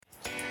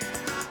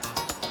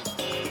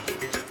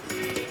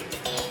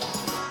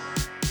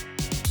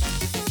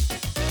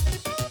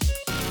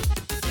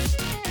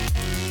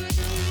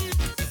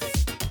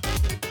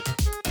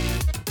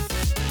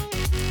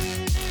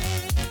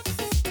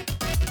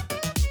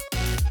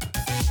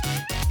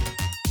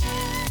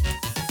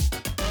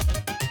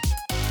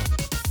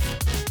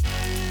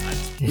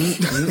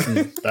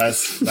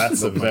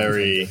That's a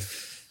very...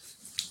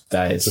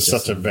 That is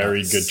such a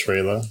very good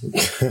trailer.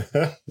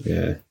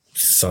 Yeah.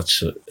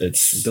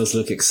 It does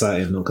look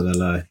exciting, not gonna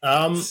lie.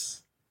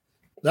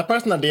 That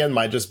person at the end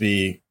might just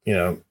be,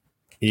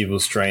 Evil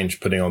Strange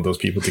putting all those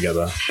people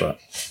together, but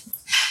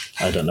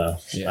I don't know.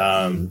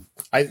 Yeah.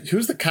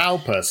 Who's the cow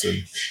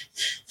person?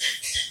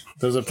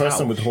 There's a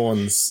person with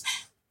horns.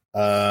 You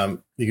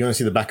can only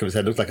see the back of his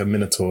head. Looks like a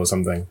minotaur or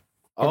something.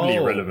 Probably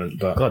irrelevant,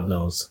 but God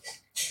knows.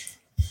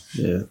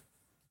 Yeah.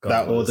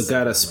 Or the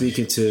guy that's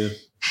speaking to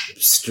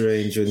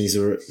Strange when he's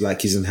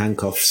in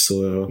handcuffs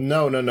or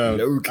no. No,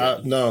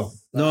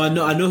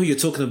 I know who you're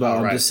talking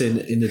about. I'm just saying,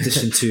 in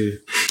addition to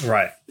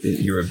right,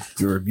 you're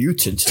a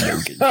mutant,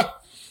 Logan.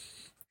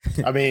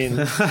 I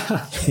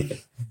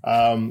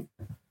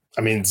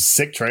mean,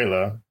 sick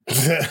trailer.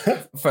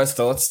 First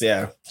thoughts,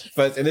 yeah.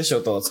 First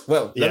initial thoughts.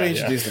 Well, let me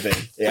introduce the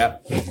thing. Yeah.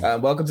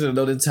 Welcome to the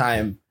Loading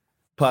Time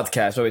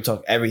podcast, where we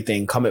talk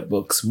everything: comic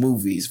books,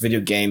 movies, video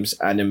games,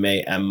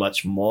 anime, and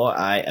much more.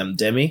 I am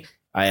Demi.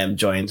 I am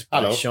joined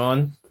by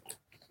Sean,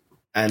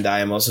 and I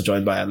am also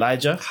joined by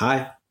Elijah.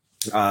 Hi.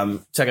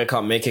 Tekka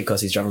can't make it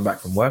because he's driving back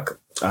from work.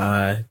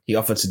 He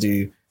offered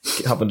to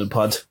hop on the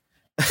pod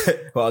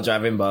while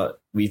driving,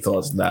 but we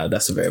thought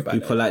that's a very bad.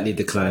 We politely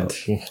declined.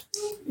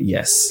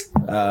 Yes.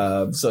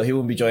 So he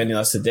won't be joining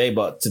us today,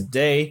 but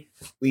today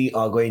we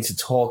are going to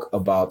talk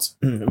about,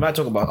 we might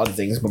talk about other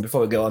things, but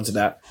before we go on to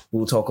that,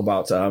 we'll talk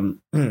about the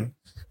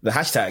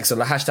hashtag. So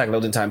the hashtag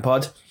Loading Time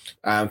Pod,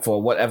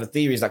 for whatever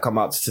theories that come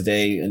out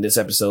today in this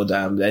episode,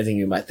 anything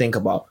you might think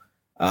about,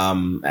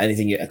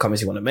 anything,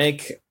 comments you want to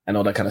make, and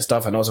all that kind of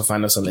stuff. And also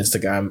find us on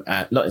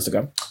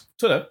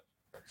Twitter,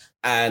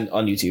 and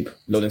on YouTube,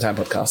 Loading Time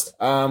Podcast.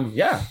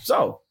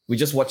 So we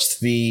just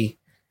watched the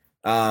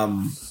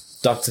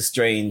Doctor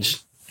Strange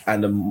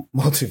and the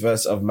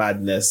Multiverse of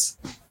Madness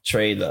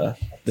trailer,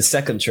 the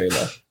second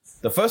trailer.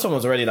 The first one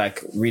was already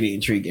really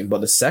intriguing,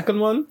 but the second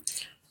one,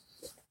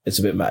 it's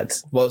a bit mad.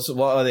 What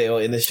are the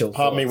initial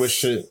Part of me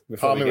wish I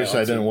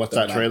didn't watch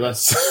that trailer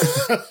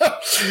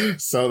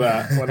so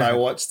that when I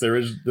watched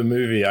the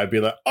movie, I'd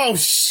be like, oh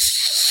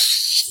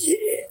shit,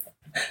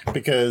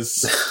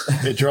 because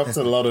it dropped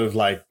a lot of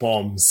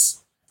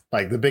bombs.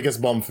 The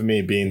biggest bomb for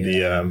me being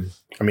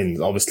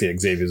obviously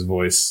Xavier's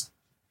voice.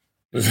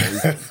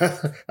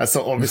 That's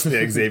not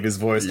obviously Xavier's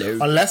voice,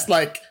 unless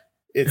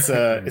it's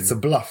a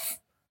bluff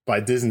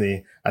by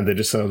Disney, and they're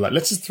just sort of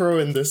let's just throw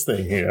in this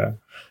thing here,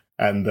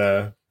 and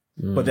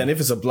but then if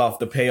it's a bluff,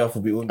 the payoff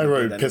will be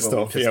everyone pissed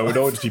off. Yeah, we'd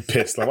all just be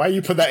pissed. Why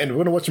you put that in? We're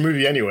gonna watch a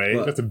movie anyway.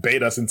 You have to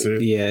bait us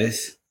into.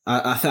 Yes,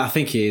 I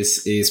think he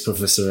is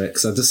Professor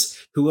X.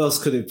 Who else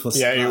could it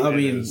possibly? Yeah,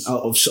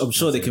 I'm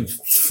sure they can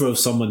throw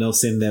someone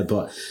else in there,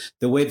 but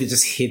the way they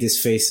just hid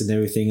his face and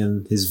everything,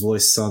 and his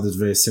voice sounded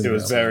very similar. It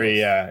was very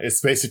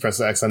It's basically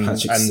Professor X and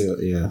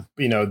the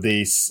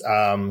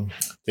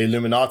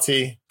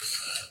Illuminati.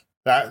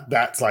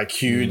 That's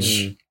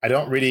huge.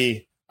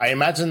 I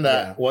imagine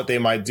that what they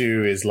might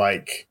do is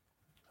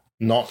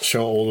not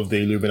show all of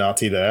the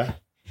Illuminati there,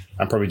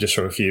 and probably just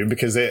show a few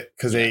because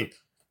they.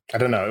 I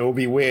don't know. It will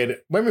be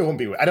weird. Maybe it won't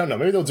be weird. I don't know.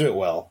 Maybe they'll do it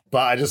well.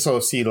 But I just sort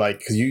of see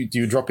because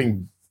you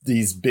dropping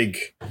these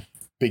big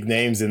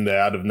names in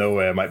there out of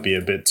nowhere might be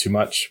a bit too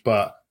much.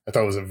 But I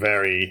thought it was a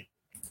very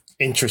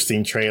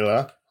interesting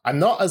trailer. I'm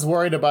not as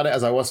worried about it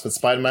as I was for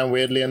Spider-Man,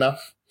 weirdly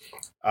enough.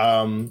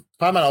 Spider-Man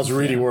I was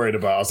really worried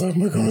about. I was like, oh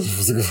my God,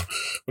 what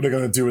are they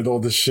going to do with all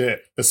this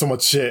shit? There's so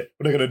much shit.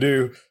 What are they going to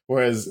do?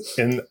 Whereas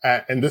in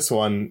this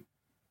one,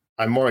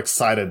 I'm more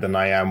excited than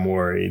I am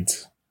worried.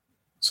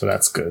 So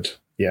that's good.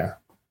 Yeah.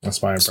 That's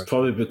my impression. It's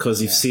probably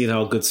because you've seen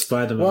how good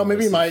Spider-Man was. Well,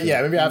 maybe I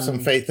have some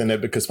faith in it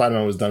because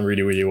Spider-Man was done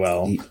really, really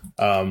well.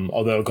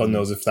 Although God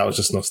knows if that was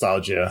just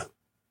nostalgia.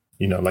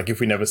 If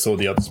we never saw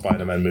the other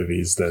Spider-Man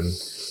movies, then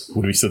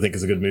would we still think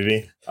it's a good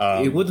movie?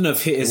 It wouldn't have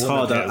hit as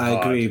hard,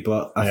 I agree,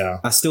 but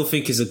I still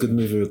think it's a good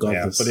movie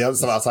regardless. Yeah, but the other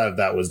stuff outside of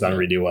that was done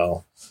really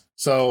well.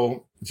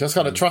 So just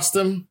got to trust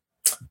him.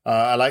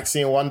 I like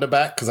seeing Wanda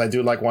back because I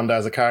do like Wanda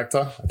as a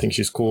character. I think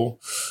she's cool.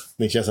 I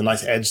think she has a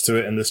nice edge to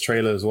it in this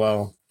trailer as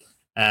well.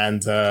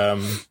 And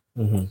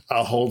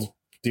I'll hold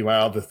my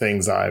other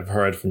things I've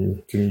heard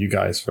from you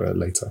guys for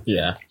later.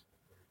 Yeah.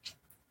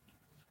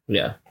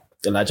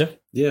 Elijah?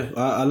 Yeah,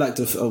 I liked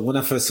it. When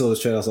I first saw the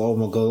trailer, I was like, oh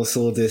my God, I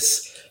saw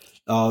this.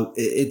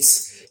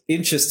 It's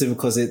interesting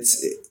because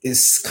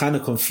it's kind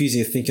of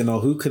confusing thinking,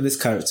 who can this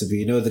character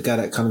be? The guy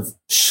that kind of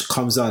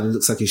comes out and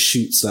looks like he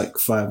shoots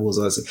fireballs.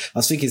 I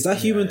was thinking, is that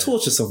Human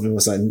Torch or something? I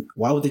was like,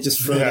 why would they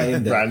just throw that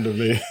in there?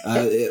 Randomly.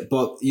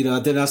 But,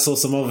 then I saw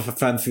some other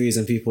fan theories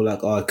and people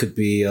it could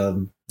be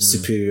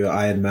Superior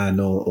Iron Man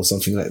or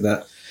something like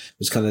that,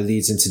 which kind of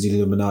leads into the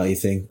Illuminati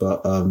thing.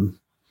 But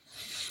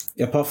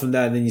apart from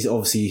that, then you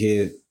obviously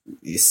hear,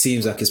 it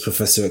seems like it's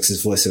Professor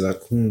X's voice. They're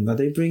are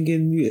they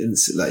bringing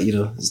mutants? Are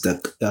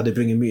they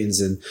bringing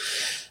mutants in?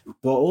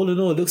 But all in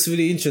all, it looks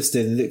really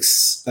interesting. It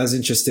looks as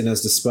interesting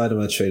as the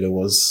Spider-Man trailer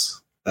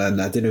was.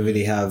 And I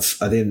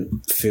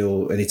didn't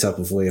feel any type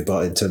of way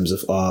about it in terms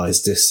of,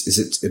 is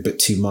it a bit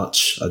too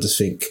much? I just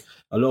think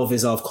a lot of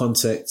it's out of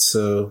context.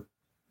 So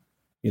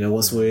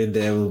once we're in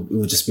there,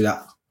 we'll just be like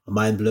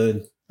mind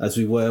blown as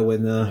we were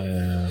when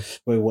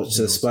we watched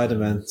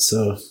Spider-Man.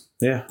 So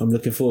yeah, I'm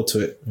looking forward to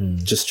it.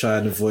 Just try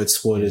and avoid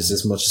spoilers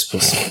as much as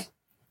possible.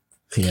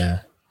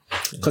 Yeah,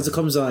 because it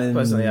comes out in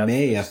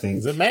May, I think.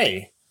 Is it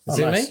May? Is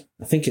it May?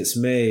 I think it's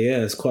May.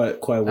 Yeah, it's quite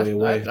a way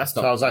away. That's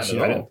not. I was actually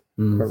bad at all.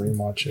 February,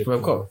 March.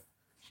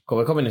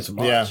 We're coming into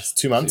March. Yeah, it's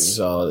 2 months.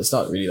 So it's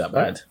not really that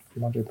bad.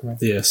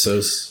 Yeah, so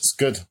it's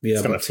good. Yeah,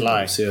 it's gonna fly.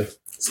 Months, yeah.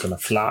 It's gonna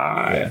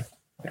fly.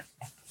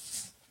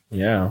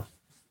 Yeah.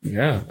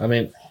 I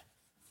mean,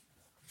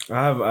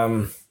 I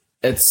have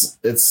it's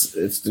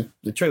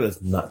the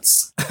trailer's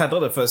nuts. I thought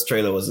the first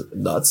trailer was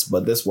nuts,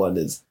 but this one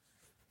is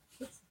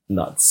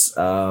nuts.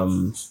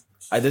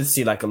 I did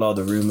see like a lot of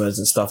the rumors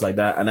and stuff like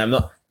that, and I'm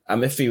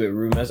iffy with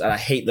rumors, and I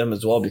hate them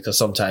as well because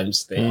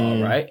sometimes they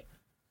are right.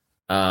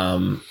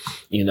 And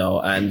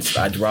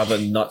I'd rather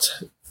not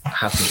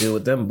have to deal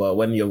with them. But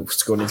when you're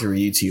scrolling through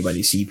YouTube and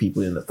you see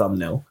people in the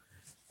thumbnail,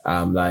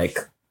 like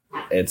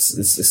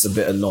it's a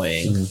bit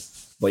annoying,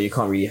 but you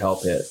can't really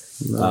help it.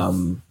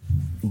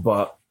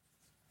 But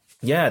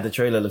yeah, the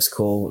trailer looks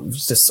cool.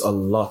 There's just a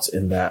lot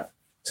in that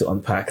to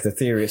unpack. The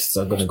theorists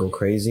are going to go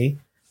crazy,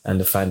 and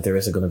the fan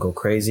theorists are going to go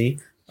crazy.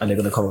 And they're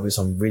going to come up with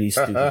some really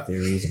stupid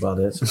theories about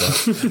it.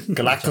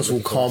 Galactus will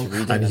come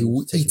and he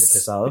will eat.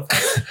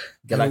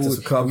 Galactus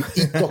will come.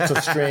 Eat Doctor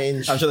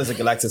Strange. I'm sure there's a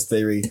Galactus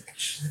theory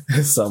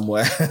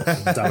somewhere.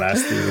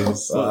 Dumbass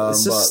theories.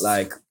 But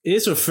like, it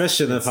is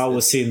refreshing of how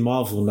we're seeing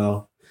Marvel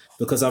now.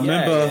 Because I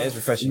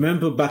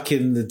remember back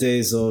in the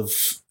days of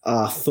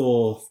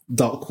Thor,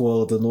 Dark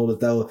World, and all of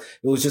that.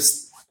 It was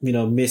just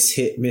miss.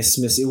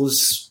 It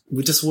was.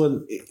 We just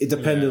weren't. It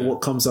depended on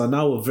what comes out.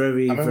 Now we're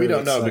very. I mean, we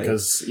don't know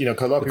because a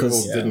lot of people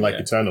didn't like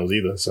Eternals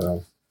either.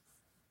 So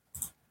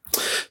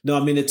no, I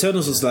mean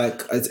Eternals was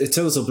like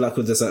Eternals of Black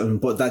Widow,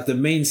 but like the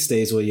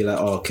mainstays where you're like,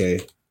 oh,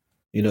 okay,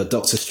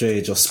 Doctor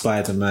Strange or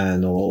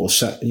Spider-Man or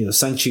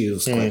Shang-Chi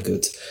was quite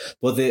good,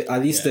 but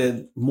at least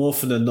they're more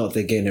often than not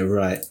they're getting it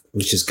right,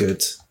 which is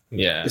good.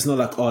 Yeah, it's not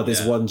like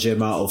there's one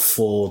gem out of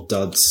 4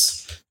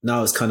 duds.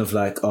 Now it's kind of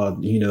like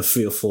 3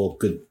 or 4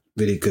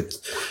 really good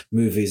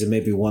movies and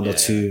maybe 1 or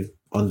 2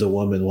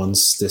 underwhelming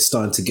ones. They're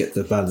starting to get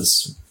the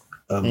balance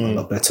a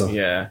lot better.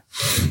 Yeah.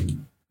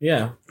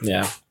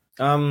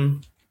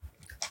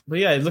 But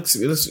yeah, it looks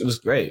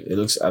great. It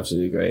looks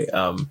absolutely great.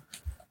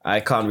 I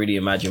can't really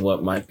imagine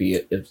what might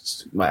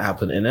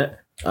happen in it.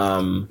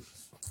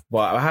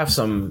 But I have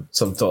some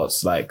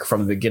thoughts like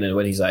from the beginning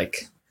when he's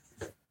like,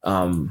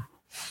 who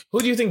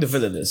do you think the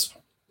villain is?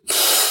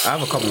 I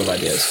have a couple of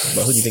ideas,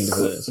 but who do you think the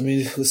villain is? I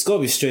mean, it's got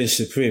to be Strange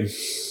Supreme.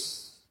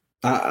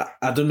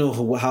 I don't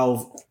know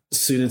how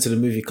soon into the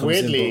movie comes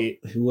Weirdly,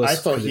 in, but I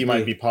thought he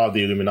might be part of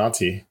the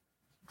Illuminati.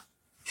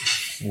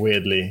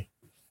 Weirdly.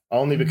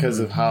 Only because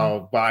of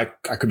how, but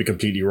I could be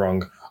completely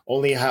wrong.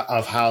 Only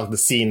of how the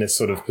scene is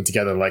sort of put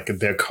together. Like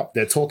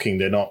they're talking,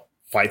 they're not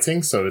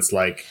fighting. So it's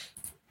like,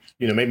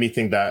 made me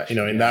think that,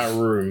 in that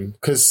room,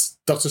 because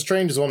Doctor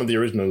Strange is one of the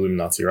original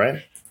Illuminati,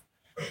 right?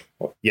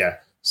 Yeah.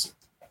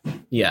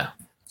 Yeah.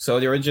 So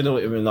the original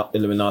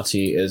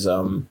Illuminati is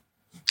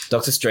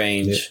Doctor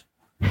Strange,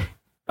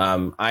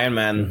 Iron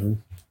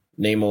Man,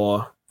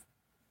 Namor,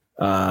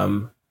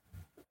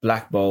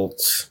 Black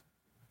Bolt,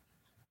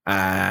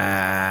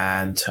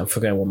 and I'm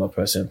forgetting one more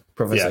person.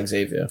 Professor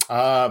Xavier. Is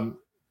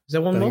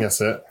there one more? I think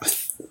that's it.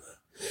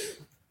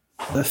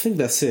 I think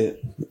that's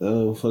it.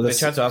 They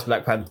tried to ask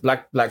Black Panther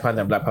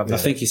and Black Panther. I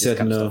think he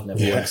said no.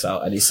 Never works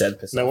out, and he said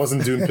pissed off. No,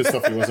 wasn't Doom pissed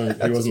off. He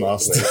wasn't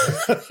asked.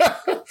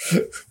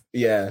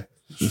 Yeah.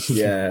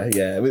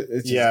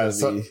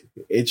 So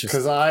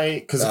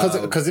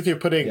because if you're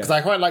putting, because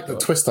I quite like the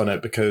twist on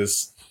it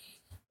because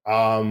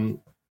I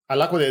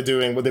like what they're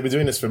doing. What they've been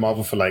doing this for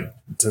Marvel for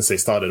since they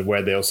started,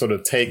 where they'll sort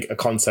of take a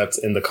concept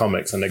in the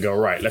comics and they go,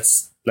 right,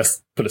 let's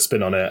put a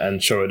spin on it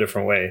and show it a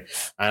different way.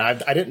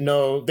 And I didn't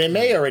know there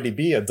may already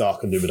be a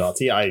Dark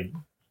Illuminati. I'm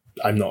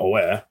not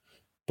aware,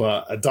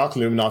 but a Dark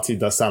Illuminati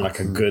does sound like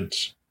a good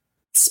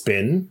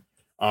spin.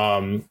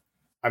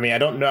 I mean, I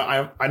don't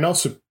know. I know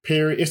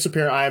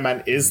Superior Iron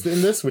Man is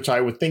in this, which I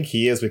would think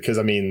he is because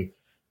I mean,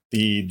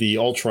 the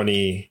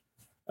Ultron-y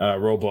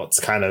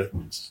robots kind of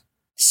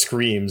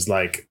screams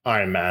like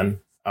Iron Man.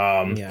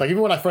 Like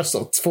even when I first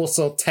saw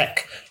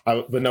Tech,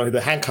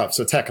 the handcuffs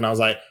for Tech, and I was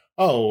like,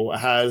 oh,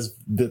 has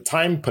the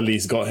Time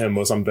Police got him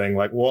or something?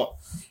 Like what?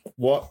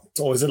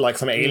 Or is it like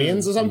some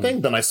aliens or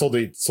something? Then I saw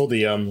the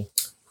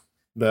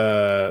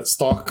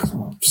Stark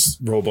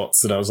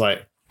robots, and I was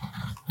like,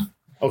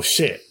 oh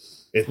shit.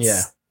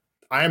 It's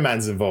Iron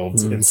Man's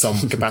involved in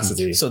some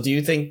capacity. So do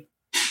you think?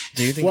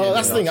 Well,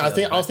 that's the thing. I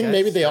think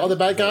maybe they are the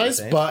bad guys,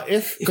 but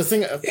it feels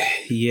like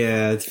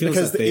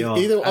they are.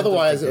 Either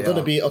otherwise it's going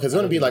to be There's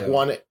going to be like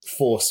one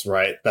force,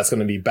 right? That's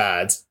going to be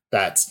bad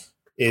that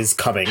is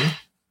coming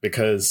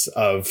because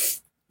of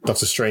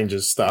Doctor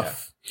Strange's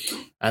stuff,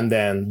 and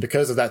then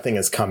because of that thing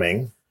is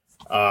coming,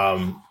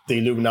 the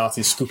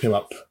Illuminati scoop him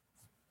up,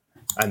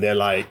 and they're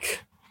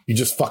like, "You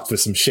just fucked with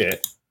some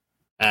shit."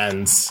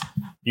 And,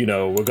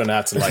 we're going to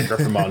have to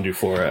reprimand you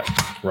for it.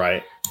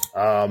 Right.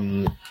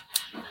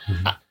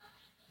 I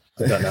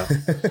don't know.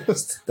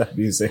 What's that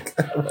music?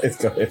 What is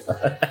going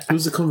on?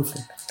 Who's it coming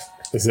from?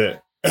 Is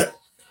it?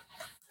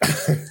 I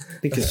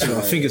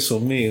think it's for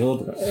me.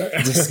 Hold on.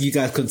 Just you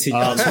guys continue.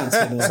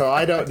 So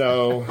I don't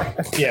know.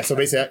 Yeah, so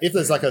basically, if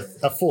there's like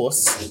a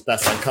force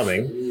that's like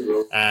coming,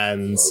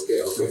 and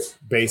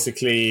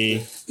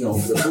basically,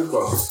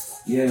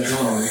 Yeah,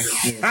 no.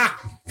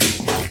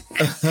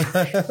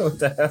 What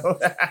the hell?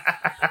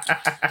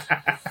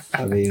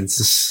 I mean, it's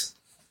just.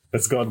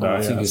 it's gone now.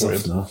 I think it's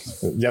off now.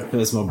 Yep. It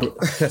was my bro.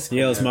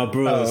 Yeah, it was my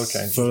bro. Oh,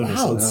 okay. Phone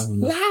is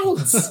Loud.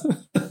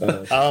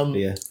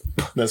 Yeah,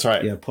 That's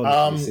right. yeah.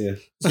 Apologies. Yeah.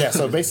 Yeah,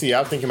 so basically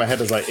I'm thinking in my head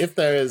is like, if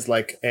there is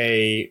like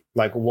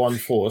one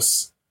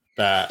force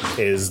that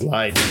is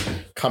like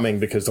coming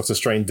because Doctor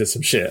Strange did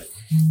some shit,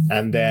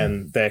 and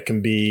then there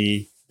can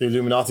be the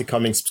Illuminati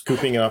coming,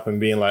 scooping it up and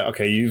being like,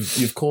 okay,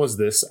 you've caused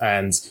this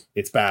and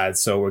it's bad,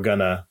 so we're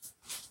gonna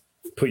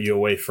put you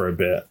away for a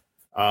bit.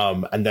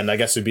 And then I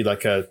guess it'd be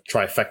like a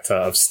trifecta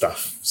of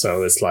stuff.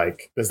 So it's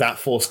like there's that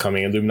force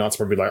coming, and Illuminati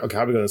probably like, okay,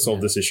 how are we going to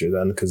solve this issue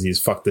then? Because he's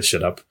fucked this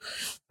shit up.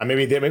 And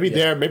maybe their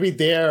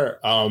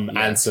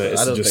answer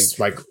is to just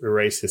like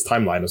erase his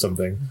timeline or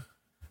something.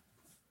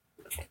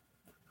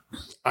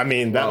 I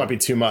mean, that might be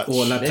too much.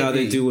 Or like how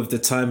they do with the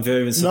time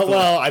variance. No,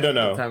 well, I don't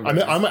know.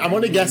 I'm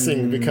only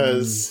guessing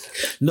because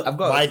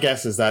my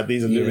guess is that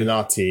these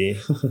Illuminati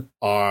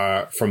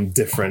are from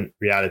different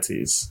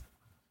realities.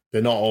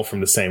 They're not all from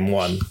the same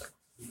one.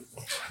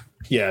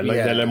 Yeah, like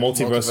they're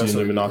multiversal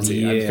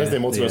Illuminati. And because they're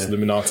multiversal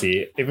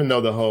Illuminati, even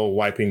though the whole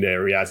wiping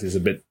their reality is a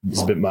bit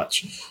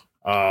much,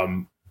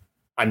 I'm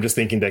just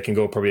thinking they can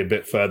go probably a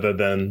bit further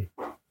than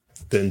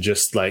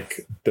just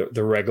like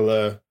the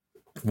regular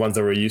ones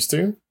that we're used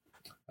to.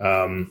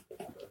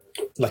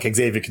 Like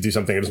Xavier could do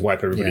something and just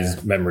wipe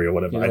everybody's memory or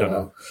whatever. I don't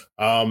know.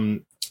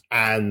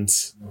 And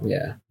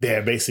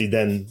they're basically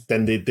then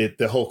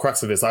the whole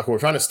crux of it is like, we're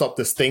trying to stop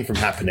this thing from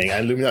happening,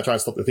 and Illuminati trying to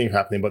stop the thing from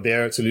happening, but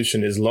their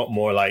solution is a lot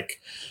more like,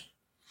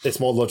 it's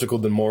more logical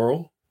than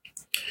moral.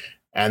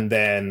 And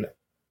then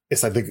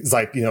it's like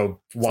you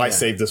know, why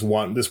save this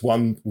one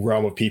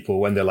realm of people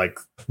when there are like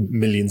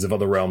millions of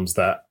other realms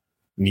that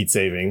need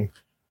saving?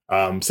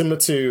 Similar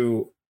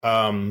to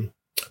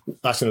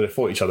actually no, they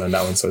fought each other in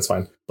that one, so it's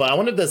fine. But I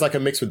wonder if there's like a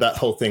mix with that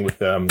whole thing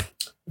with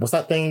what's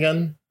that thing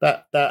again?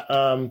 That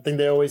thing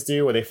they always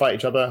do where they fight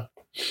each other.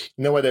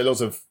 You know where there are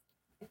lots of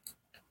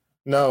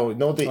how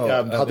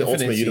the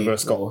Ultimate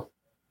Universe got.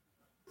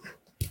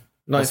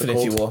 Not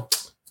Infinity War.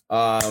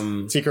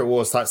 Secret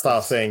Wars type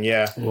style thing,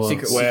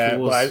 Secret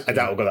Wars. I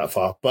doubt it'll go that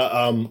far, but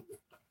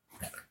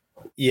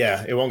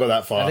it won't go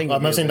that far.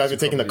 I'm saying that you're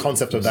taking the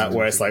concept of that,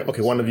 where it's like,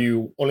 okay,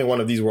 only one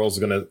of these worlds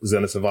is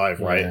gonna survive,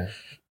 right? Yeah.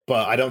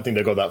 But I don't think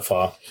they'll go that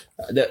far.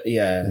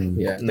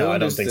 No, I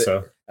don't think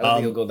so. I don't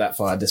think it'll go that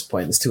far at this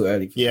point. It's too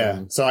early.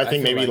 So I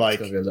think maybe like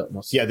the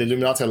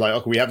Illuminati are like,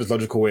 okay, we have this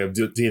logical way of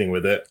dealing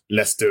with it.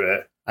 Let's do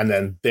it. And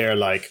then they're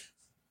like,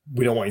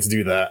 we don't want you to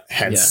do that.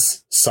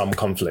 Hence, some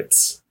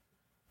conflicts.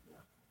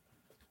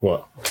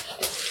 What?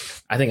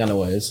 I think I know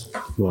what it is.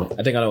 What?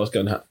 I think I know what's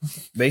going to happen.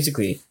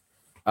 Basically,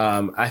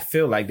 I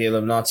feel like the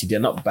Illuminati,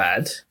 they're not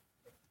bad.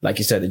 Like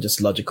you said, they're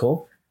just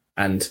logical.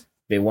 And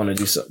they want to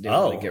do something. They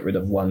want to get rid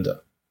of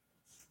Wanda.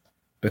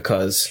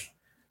 Because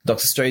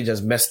Doctor Strange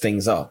has messed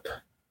things up.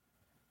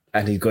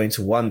 And he's going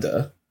to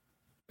Wanda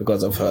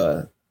because of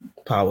her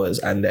powers.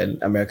 And then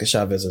America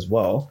Chavez as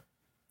well.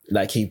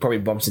 Like, he probably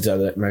bumps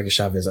into America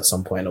Chavez at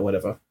some point or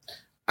whatever.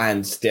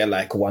 And they're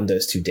like, Wanda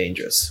is too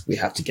dangerous. We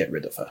have to get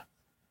rid of her.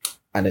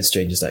 And then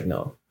Strange is like,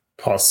 no.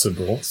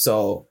 Possible.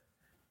 So,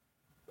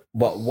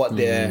 but what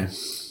they're...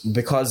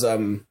 Because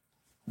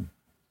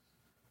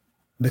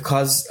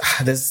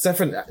there's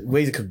different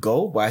ways it could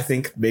go, but I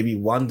think maybe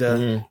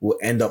Wanda will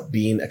end up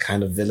being a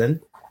kind of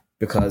villain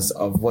because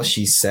of what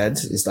she said.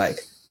 Is like,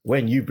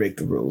 when you break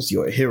the rules,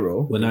 you're a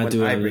hero. When I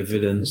break the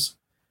villains.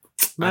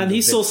 Man,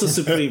 he's also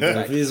supreme.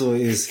 Like, it is what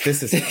it is.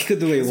 This is he could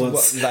do what he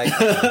wants. Like,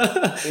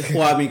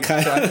 well, I mean,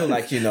 kind so I feel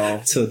like, you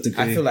know,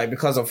 I feel like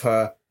because of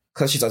her,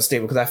 because she's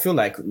unstable. Because I feel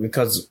like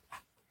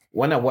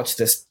when I watched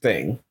this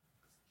thing,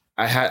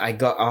 I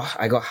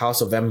got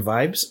House of M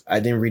vibes. I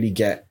didn't really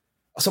get.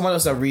 Someone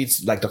else that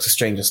reads like Doctor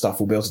Strange and stuff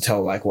will be able to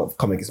tell like what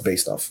comic is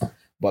based off.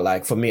 But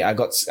like for me, I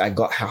got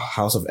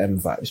House of M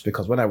vibes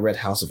because when I read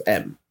House of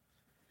M,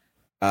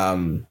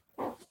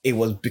 it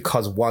was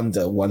because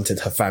Wanda wanted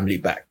her family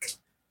back.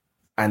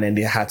 And then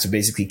they had to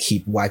basically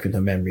keep wiping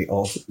her memory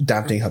or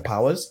dampening her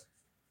powers.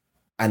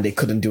 And they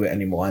couldn't do it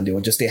anymore. And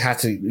they had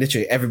to,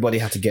 literally, everybody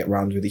had to get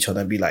round with each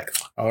other and be like,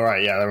 all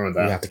right, yeah, I remember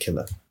that. We have to kill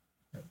her.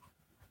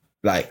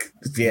 Like,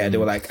 yeah, they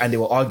were like, and they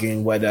were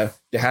arguing whether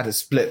they had to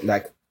split,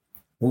 like,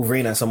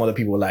 Wolverine and some other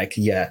people were like,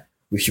 yeah,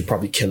 we should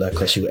probably kill her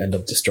because she would end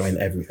up destroying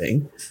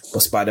everything.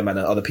 But Spider-Man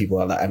and other people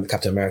are like, and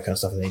Captain America and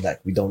stuff, and they're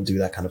like, we don't do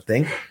that kind of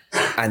thing.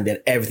 And then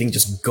everything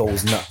just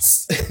goes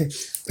nuts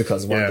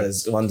because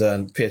Wanda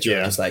and Pietro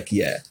are just like,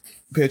 yeah,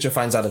 Pietro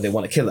finds out that they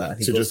want to kill her. And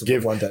he So goes just to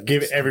Wanda.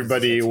 give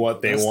everybody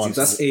what they want.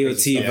 That's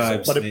AOT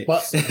vibes.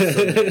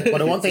 But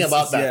the one thing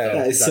about that, Yeah. though,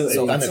 That is is that so-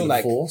 they've I done feel it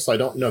like- before, so I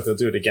don't know if they'll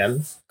do it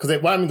again.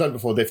 Because what haven't done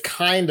before, they've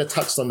kind of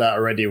touched on that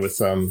already with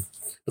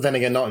but then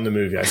again, not in the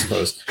movie, I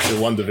suppose. With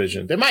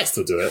WandaVision, they might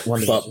still do it,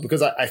 WandaVision. but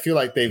because I feel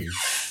like they've.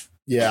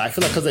 Yeah, I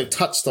feel like because they've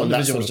touched on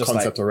that WandaVision sort was of just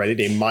concept already,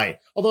 they might.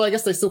 Although I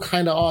guess they still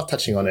kind of are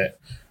touching on it,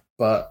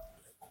 but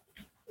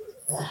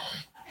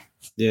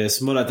Yeah, it's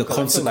more like the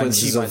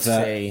consequences of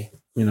that.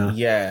 You know,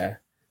 Yeah.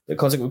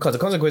 Because the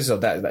consequences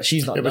of that is that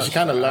she's not. Yeah, but she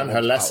kind of learned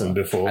her lesson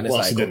before. And it's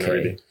Well, like, she didn't okay,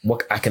 really.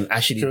 what I can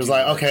actually. She was do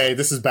like, now. okay,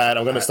 this is bad.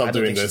 I'm going to I stop don't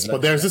doing think this. she's But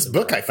learned there's her this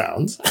lesson, book I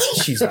found.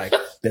 She's like,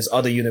 there's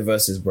other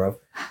universes, bro.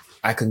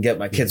 I can get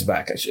my kids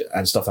back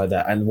and stuff like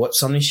that. And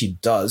something she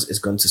does is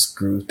going to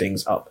screw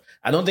things up.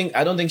 I don't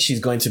think she's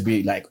going to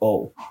be like,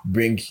 oh,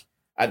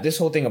 this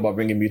whole thing about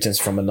bringing mutants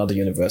from another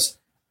universe.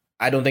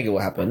 I don't think it will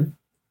happen.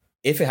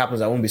 If it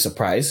happens, I won't be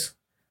surprised.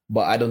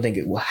 But I don't think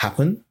it will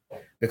happen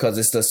because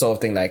it's the sort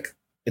of thing like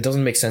it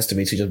doesn't make sense to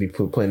me to just be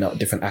pulling out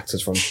different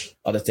actors from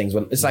other things.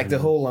 When it's like the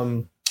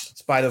whole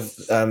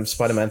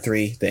Spider-Man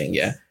 3 thing,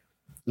 yeah.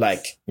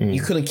 Like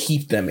you couldn't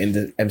keep them in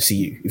the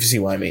MCU, if you see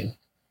what I mean.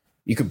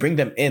 You could bring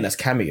them in as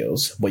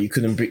cameos, but you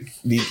couldn't bring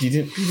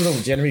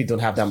people generally don't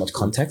have that much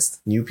context,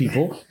 new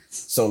people.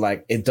 So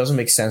like it doesn't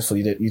make sense for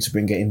you to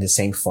bring in the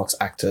same Fox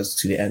actors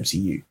to the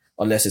MCU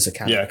unless it's a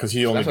cameo. Yeah, because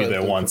he only be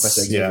there once.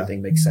 Professor Xavier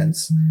thing makes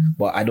sense.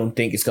 But I don't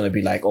think it's gonna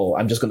be like, oh,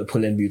 I'm just gonna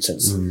pull in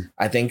mutants.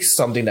 I think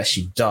something that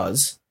she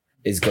does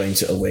is going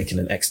to awaken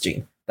an X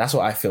gene. That's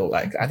what I feel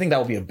like. I think that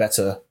would be a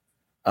better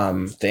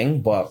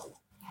thing, but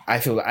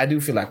I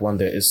do feel like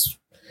Wanda is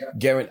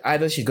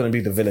either she's going to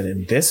be the villain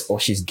in this or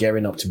she's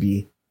gearing up to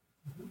be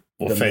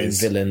the main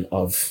villain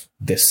of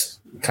this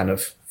kind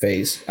of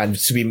phase and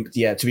to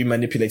be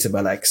manipulated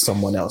by like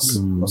someone else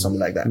or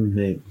something like that.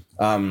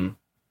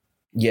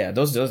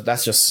 Those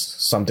that's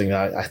just something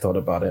I thought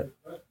about it.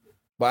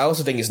 But I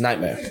also think it's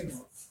Nightmare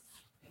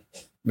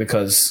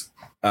because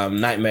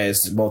Nightmare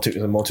is a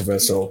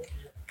multiversal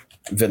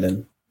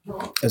villain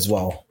as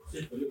well.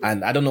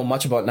 And I don't know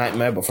much about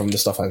Nightmare, but from the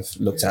stuff I've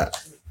looked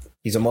at,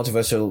 he's a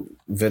multiversal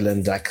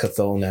villain like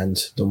Chthon and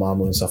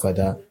Dormammu and stuff like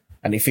that.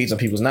 And he feeds on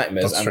people's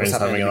nightmares. Doctor And what's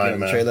Strange happening having a in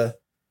the nightmare. trailer?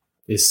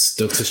 it's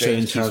Doctor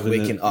Strange Keeps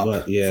waking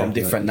up from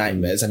different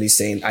nightmares, and he's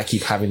saying, "I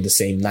keep having the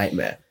same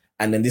nightmare."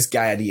 And then this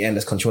guy at the end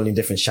is controlling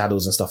different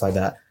shadows and stuff like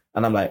that.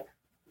 And I'm like,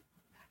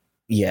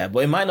 yeah,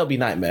 but it might not be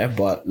Nightmare,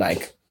 but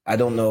like I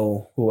don't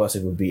know who else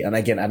it would be. And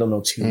again, I don't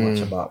know too much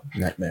about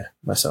Nightmare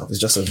myself. It's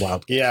just a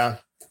wild. Yeah,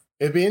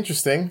 it'd be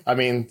interesting. I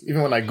mean,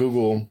 even when I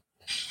Google,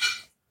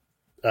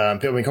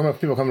 people come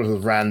up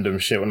with random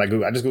shit. When I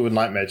just Google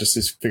Nightmare just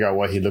to figure out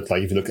what he looked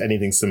like. If he looked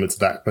anything similar to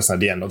that person at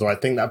the end, although I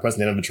think that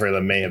person at the end of the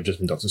trailer may have just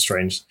been Doctor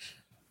Strange,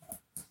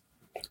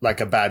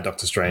 like a bad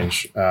Doctor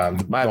Strange. Well,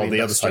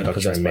 the other side Doctor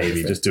Strange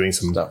maybe just doing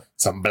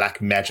some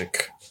black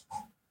magic.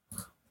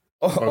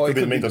 Or it could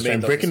be the main Doctor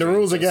Strange breaking the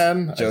rules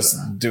again.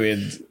 Just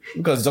doing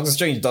because Doctor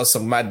Strange does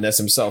some madness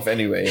himself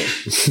anyway,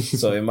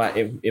 so it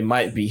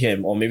might be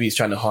him, or maybe he's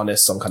trying to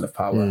harness some kind of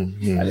power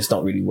and it's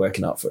not really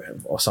working out for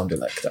him, or something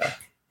like that.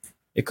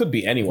 It could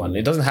be anyone.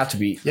 It doesn't have to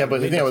be. Yeah,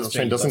 but the thing with Doctor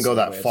Strange doesn't go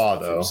that far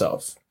though.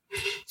 Himself.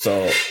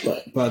 So,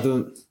 but I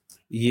don't.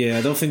 Yeah,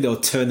 I don't think they'll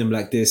turn him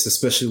like this,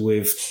 especially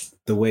with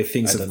the way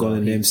things have gone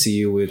in the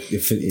MCU. With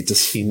Infinity,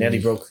 he nearly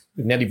broke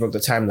the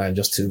timeline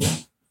just to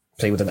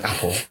play with an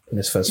apple in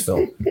his first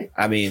film.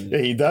 I mean, yeah,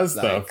 he does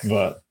stuff,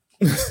 but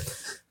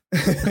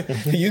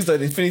he used the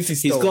Infinity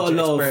Stone. He's got a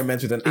lot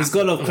experiment with an He's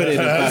got a lot of credit in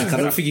the back. I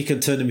don't think you can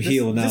turn him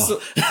heel now.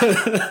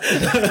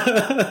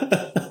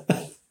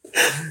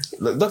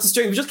 Look, Doctor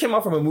Strange, we just came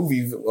out from a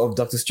movie of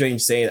Doctor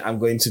Strange saying, "I'm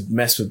going to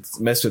mess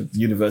with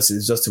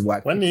universes just to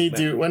wipe." When did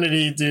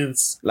he do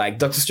this? Like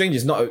Doctor Strange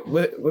is not.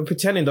 We're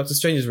pretending Doctor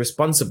Strange is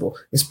responsible.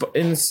 He said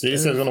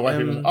he's gonna wipe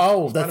people.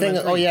 Oh, the thing.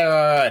 Oh yeah,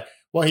 right.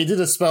 Well, he did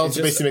a spell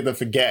to basically make them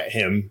forget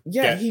him.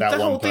 Yeah, that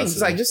whole thing.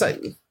 It's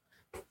like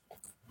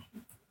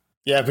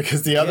yeah,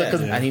 because the other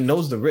and he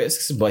knows the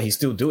risks, but he's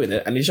still doing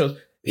it, and he shows.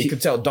 He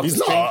could tell Doctor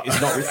Strange is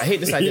not. I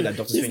hate this idea that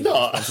Doctor Strange is a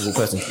responsible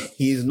person.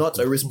 He is not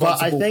a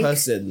responsible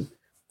person.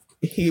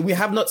 We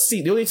have not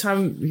seen the only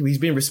time he's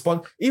been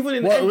even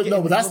in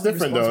but that's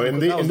different though. In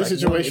this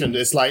situation,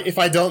 it's like if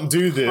I don't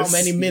do this, how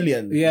many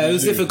million? Yeah, it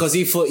was different because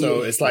he thought.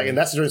 So it's like in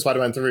that situation,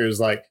 Spider-Man 3 was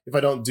like, if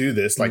I don't do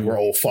this, like we're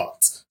all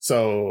fucked.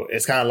 So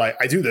it's kind of like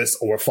I do this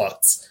or we're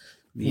fucked.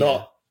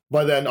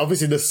 But then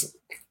obviously this.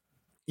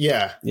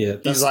 Yeah,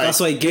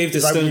 that's why he gave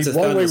the stone to Thanos.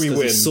 One way we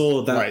win. He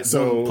saw that. Right,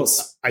 so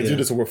I do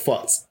this or we're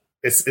fucked.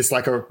 It's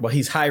like a. Well,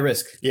 he's high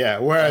risk. Yeah.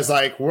 Whereas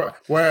high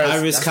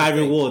risk, high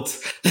reward.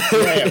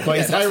 But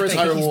it's high risk,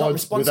 high reward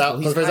without.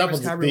 Because for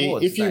example,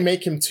 if you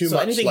make him too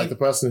much like the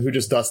person who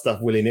just does stuff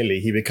willy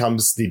nilly, he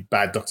becomes the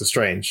bad Doctor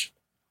Strange.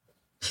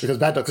 Because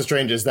bad Doctor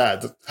Strange is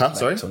that. Huh?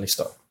 Sorry. Tony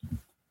Stark.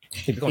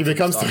 He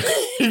becomes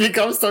he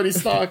becomes Tony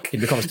Stark. He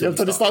becomes Tony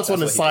Stark's one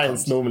That's is what he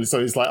science becomes. normally, so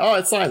he's like, oh,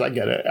 it's science. I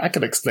get it. I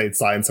can explain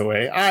science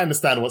away. I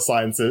understand what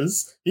science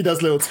is. He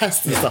does little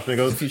tests and stuff, and he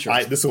goes, Futurist. all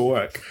right, this will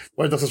work.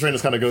 Where Doctor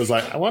Strange kind of goes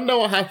like, I wonder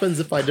what happens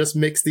if I just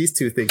mix these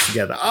two things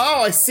together.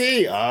 Oh, I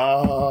see.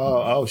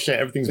 Oh shit,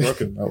 everything's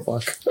broken. Oh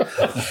fuck.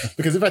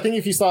 Because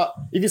if you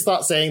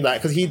start saying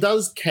that, because he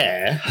does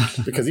care,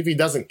 because if he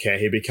doesn't care,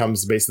 he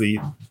becomes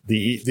basically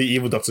the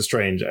evil Doctor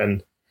Strange,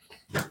 and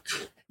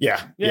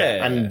yeah.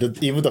 And the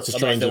evil Doctor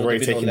Strange there is would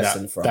already be no taking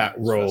lesson from that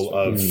role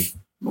of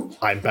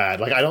I'm bad.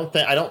 Like I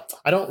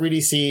don't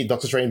really see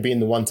Doctor Strange being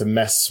the one to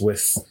mess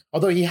with.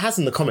 Although he has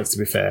in the comics, to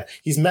be fair,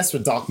 he's messed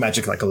with dark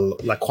magic like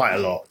quite a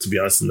lot. To be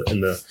honest, in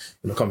the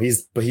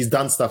comics, but he's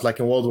done stuff like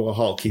in World War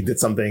Hulk. He did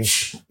something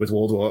with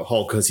World War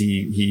Hulk because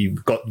he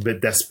got a bit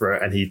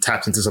desperate and he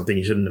tapped into something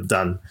he shouldn't have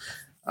done.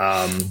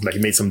 Like he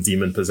made some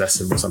demon possess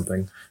him or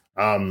something.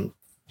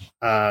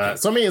 So I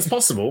mean, it's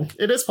possible.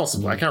 It is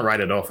possible. I can't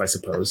write it off, I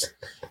suppose.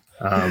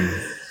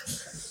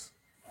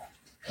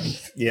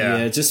 Yeah,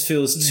 it just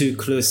feels too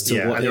close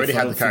to what and they already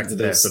had the character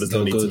there, so there's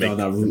no need to make down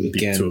that route deep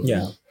again. to,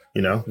 Yeah.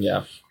 you know.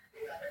 Yeah.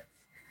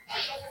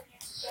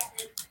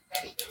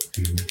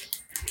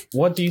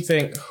 What do you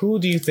think? Who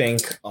do you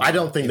think? I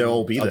don't think they'll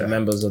all be are there. the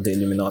members of the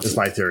Illuminati. That's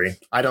my theory.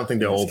 I don't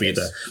think they'll all be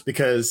there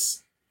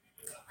because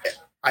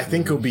I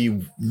think it'll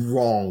be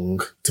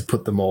wrong to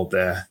put them all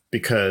there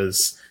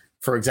because,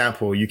 for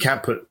example, you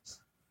can't put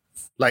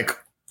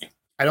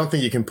I don't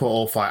think you can put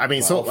all five. I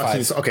mean, all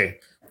five. Okay.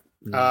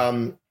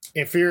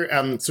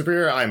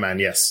 Superior Iron Man,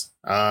 yes.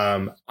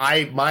 I'm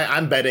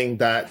betting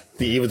that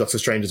the evil Doctor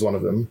Strange is one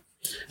of them.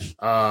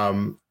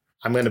 I'm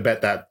going to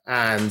bet that,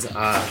 and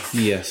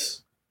Yes.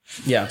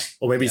 Yeah.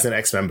 or maybe he's an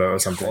ex member or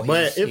something. Or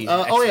But he's if, an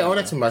an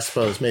ex member, I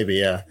suppose, maybe,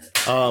 yeah.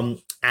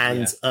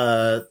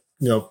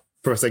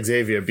 Professor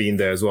Xavier being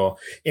there as well.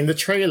 In the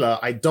trailer,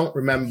 I don't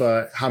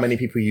remember how many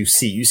people you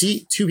see. You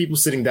see two people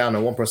sitting down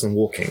and one person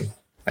walking,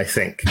 I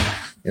think,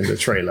 in the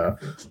trailer.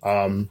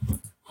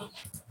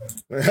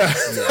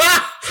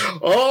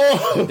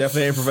 Oh,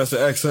 Definitely ain't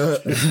Professor X. Huh?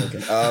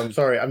 Okay.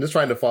 sorry, I'm just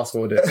trying to fast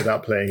forward it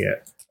without playing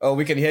it. Oh,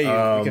 we can hear you.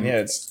 We can hear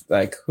it. It's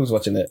like, who's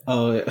watching it?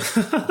 Oh, yeah.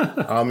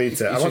 I'll mute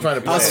it. I'm not trying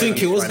to play I was it.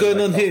 thinking, I'm what's trying to,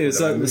 going on here? fast It's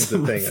forward like it. Move the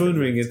my thing. phone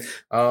ringing.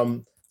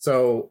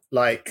 So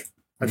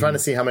I'm trying to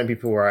see how many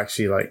people were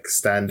actually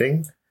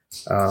standing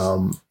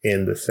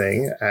in the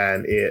thing,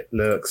 and it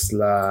looks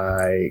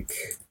like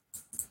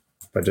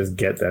if I just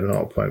get that,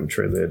 not point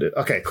trailer.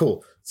 Okay,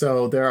 cool.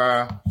 So there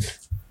are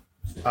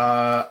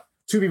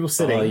two people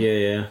sitting. Oh,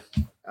 yeah.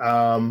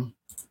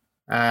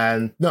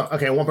 And no,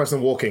 okay, one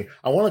person walking.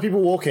 And one of the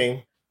people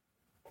walking.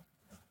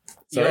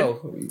 Sorry? Yo,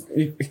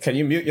 can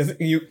you mute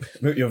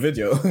your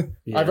video?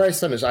 I've already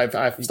finished. I've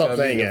stopped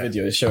playing your it.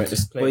 video. It's showing.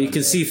 It's playing. But you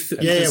can see, What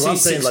I'm saying,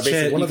 six like, basically,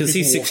 chairs. one You of the can see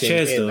people six walking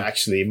chairs in though.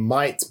 actually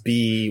might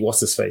be what's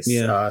his face?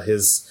 Yeah.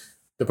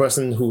 The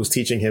person who was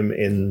teaching him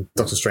in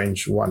Doctor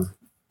Strange 1.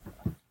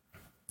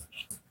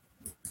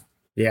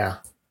 Yeah,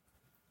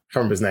 can't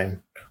remember his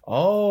name.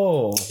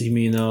 Oh, You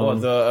mean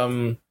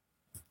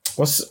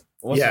what's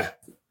Yeah. it?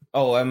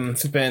 Oh,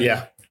 flipping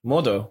Yeah.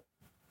 Mordo.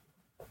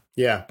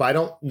 Yeah, but I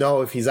don't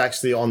know if he's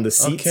actually on the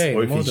seat Okay,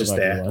 or if he's Mordo just might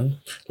be there. one.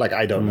 Like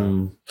I don't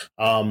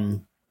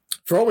know.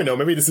 For all we know,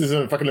 maybe this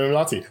isn't fucking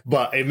Illuminati,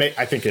 but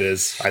I think it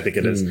is. I think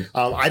it is.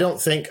 I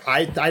don't think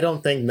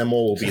Namor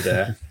will be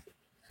there.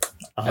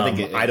 I think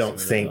it I is don't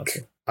think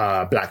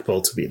Black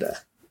Bolt will be there.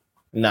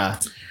 Nah,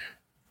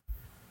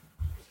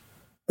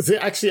 Is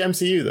it actually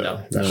MCU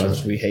though? no.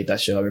 We hate that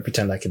show. We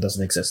pretend like it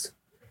doesn't exist,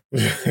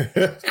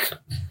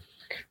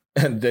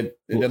 and then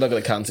they're not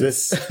gonna count it.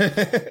 This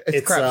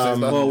it's crap. So it's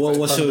not- Well,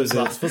 what show is it?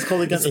 What's it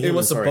called again? it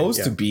was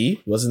supposed to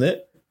be, wasn't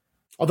it?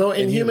 Although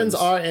Inhumans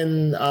Inhumans. are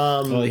in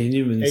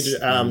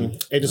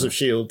Inhumans. Agents of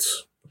Shield.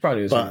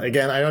 Probably. Was But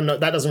again, I don't know.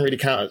 That doesn't really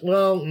count.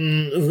 Well,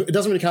 it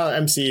doesn't really count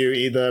MCU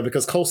either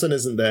because Coulson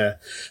isn't there.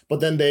 But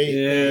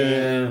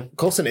then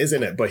Coulson is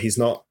in it, but he's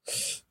not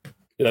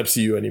in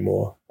MCU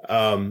anymore.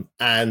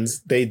 And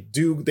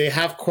they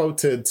have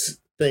quoted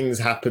things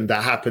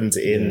that happened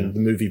in the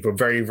movie, but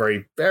very,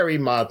 very, very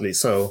mildly.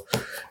 So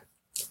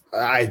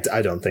I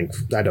don't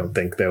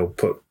think they'll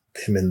put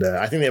him in there.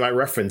 I think they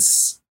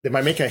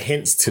might make a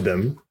hint to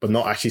them, but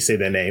not actually say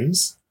their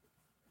names.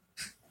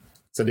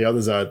 So the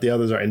others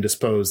are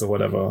indisposed or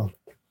whatever.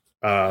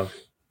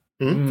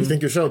 You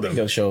think you'll show them?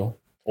 they'll show.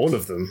 All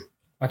of them?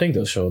 I think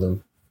they'll show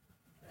them.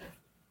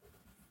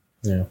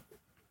 Yeah.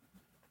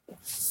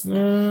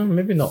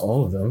 Maybe not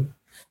all of them.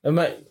 It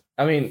might.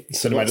 I mean,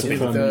 So they might just be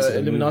the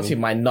Illuminati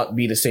might not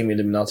be the same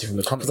Illuminati from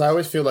the comics. Because I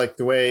always feel like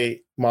the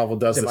way Marvel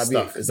does There this might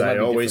be- stuff is there that might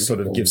it be always different sort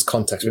of people. gives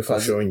context before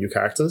Because- showing you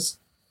characters.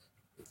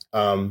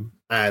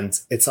 And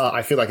it's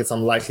I feel like it's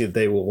unlikely that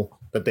they will.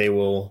 But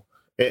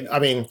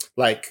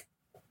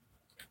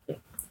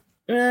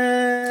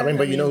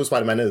you know who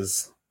Spider-Man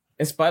is.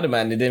 In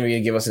Spider-Man, they didn't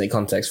really give us any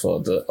context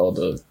for all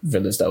the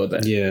villains that were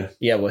there.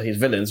 Yeah. Well, his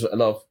villains, a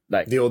lot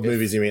of The old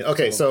movies, you mean?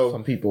 Okay, so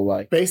some people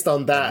like based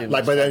on that,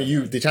 but then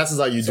the chances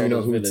are you do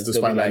know who the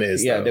Spider-Man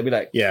is. Yeah, though. they'll be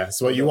like, Yeah,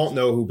 so you won't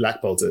know who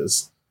Black Bolt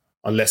is.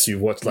 unless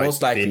you've watched like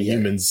Most likely, the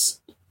Inhumans.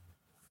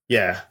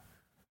 Yeah.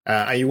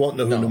 And you won't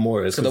know who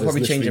Namor is. So they'll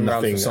probably change him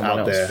around for nothing someone out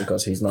else there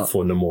because he's not.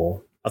 for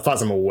Namor, as far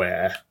as I'm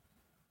aware.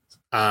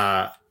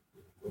 Yeah,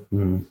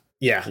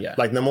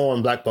 like Namor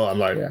and Black Bolt, I'm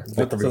like, Yeah,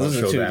 what the so those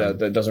are show two them.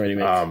 that doesn't really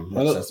make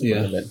sense. To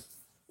put them in.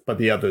 But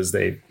the others,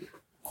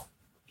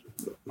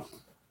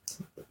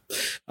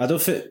 I don't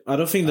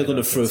think they're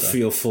gonna throw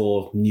 3 or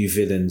 4 new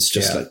villains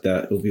just like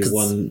that. It'll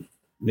be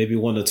maybe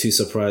 1 or 2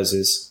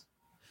 surprises.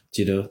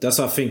 Do you know? That's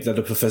why I think that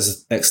the Professor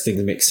X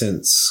thing makes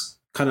sense.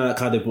 Kind of like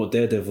how they brought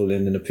Daredevil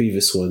in the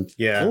previous one.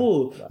 Yeah.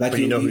 Oh, like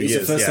you know who it's he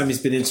the is, first time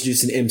he's been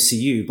introduced in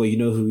MCU, but you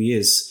know who he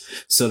is.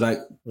 So like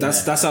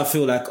that's how I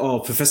feel like. Oh,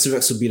 Professor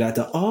X would be like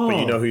that. Oh, but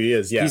you know who he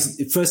is. Yeah. He's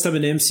the first time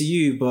in the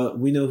MCU, but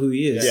we know who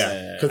he is.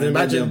 Yeah. Because And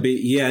imagine.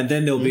 and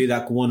then there'll be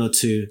like 1 or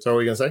 2. So what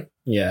were you gonna say?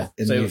 Yeah.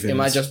 In So new it might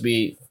villains. just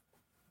be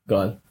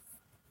gone.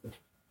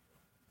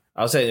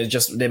 I would say it's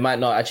just they might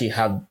not actually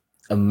have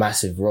a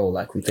massive role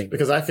like we think.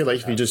 Because I feel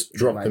like if you just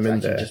drop might them in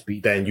actually there, just be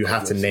then you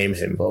have to name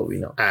him. Well, we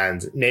know.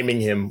 And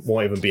naming him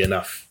won't even be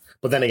enough.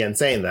 But then again,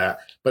 saying that,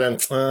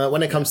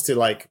 when it comes to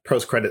like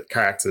post-credit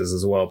characters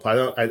as well,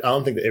 I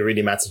don't think that it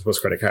really matters for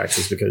post-credit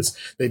characters because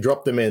they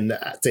drop them in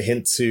to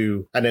hint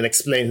to and then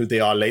explain who they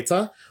are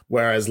later.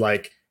 Whereas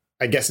like,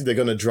 I guess if they're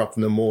going to drop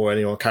Namor or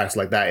any character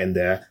like that in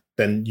there,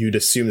 then you'd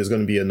assume there's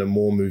going to be a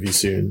Namor movie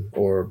soon,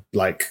 or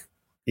like,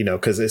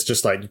 because it's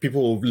just like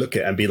people will look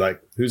at it and be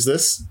like, "Who's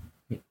this?"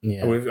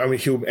 Yeah.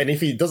 And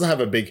if he doesn't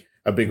have a big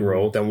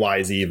role, then why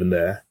is he even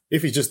there?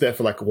 If he's just there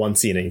for like one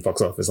scene and he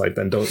fucks off, it's like,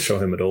 then don't show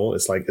him at all.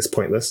 It's like, it's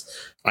pointless.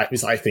 I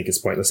think it's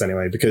pointless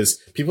anyway, because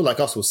people like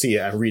us will see it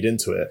and read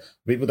into it.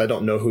 People that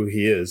don't know who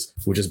he is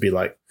will just be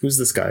like, who's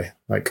this guy?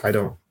 Like,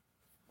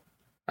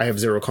 I have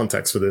zero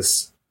context for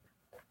this.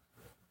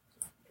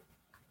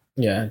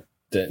 Yeah.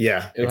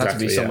 Yeah, It would have to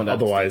be someone that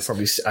otherwise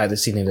probably either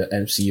seen in the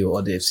MCU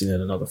or they've seen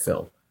in another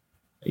film.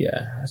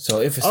 Yeah.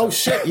 So if it's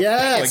shit,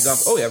 yes. for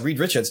example, Reed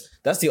Richards.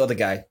 That's the other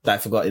guy that I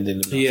forgot in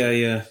the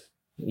Yeah.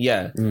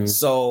 Yeah.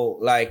 So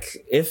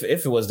like if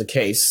it was the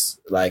case,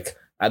 like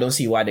I don't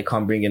see why they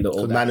can't bring in the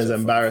old man is actor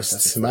from embarrassed.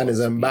 Fantastic Man Four. is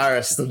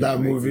embarrassed of that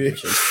movie.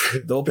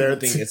 Though people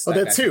think it's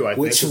there are that two, I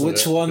think. Which isn't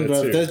it? one, There are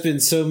bro? two. There's been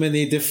so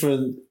many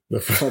different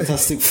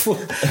Fantastic Four.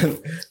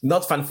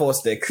 not Fan Four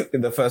Stick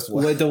in the first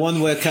one. Where the one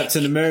where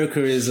Captain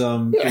America is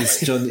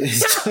Johnny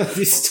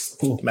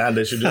Storm. Man,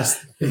 they should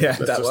just Yeah, let's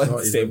that just one.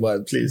 not Same even-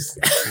 one. please.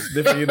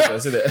 Different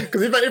universe, isn't it?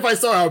 Because if I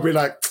saw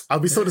it, I'll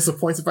be so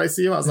disappointed if I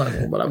see him. I was like,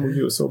 oh, but that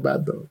movie was so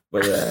bad though.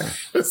 But yeah.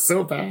 It's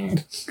so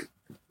bad.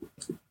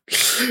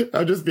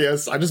 I'll just be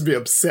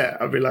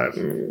upset. I'll be like,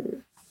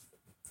 you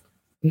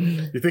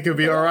think it'll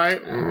be all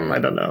right? I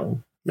don't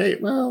know. Maybe.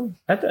 Well,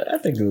 I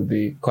think it would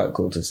be quite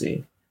cool to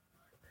see.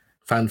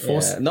 Fan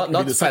Force. Yeah.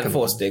 Not Fan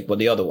Four Stick, but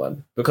the other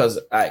one. Because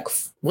like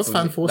What's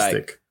Fan Force like,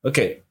 Stick?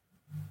 Okay.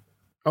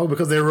 Oh,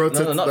 because they wrote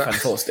No, it. not Fan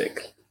Four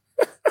Stick.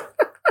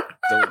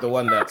 the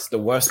one that's the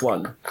worst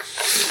one.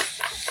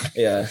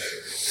 Yeah.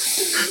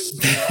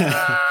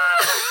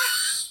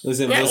 Was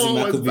it That one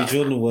Michael was B. bad.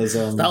 Jordan was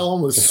That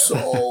one was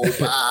so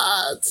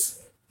bad.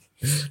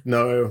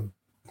 No,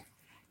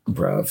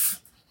 Bruv.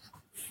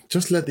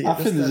 just let the. I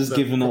think they're just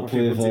giving up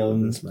with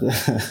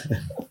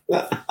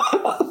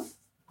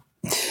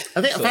I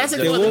think Fantastic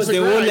they Four won't is a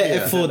great let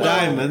idea. F4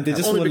 die, man. They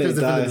just only won't let because it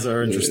the die. villains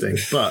are interesting,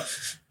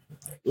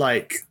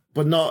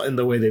 but not in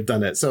the way they've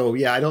done it. So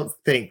yeah, I don't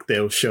think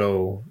they'll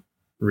show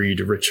Reed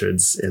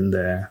Richards in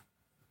there.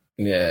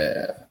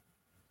 Yeah.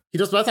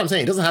 That's what I'm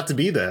saying. He doesn't have to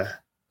be there.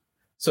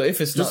 So if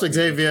it's Just not,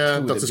 Xavier, who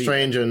would Doctor it be?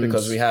 Strange, and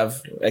because we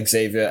have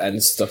Xavier and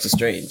Doctor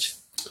Strange,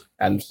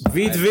 and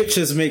Reed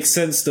Richards makes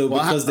sense though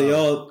because they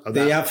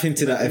have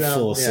hinted at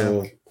F4,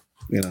 so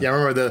you know. Yeah, I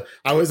remember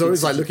I was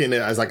always like looking at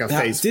it as like a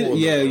That phase did- 4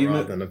 yeah, logo you rather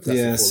meant- than a Fantastic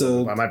yeah, 4 so-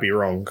 logo. I might be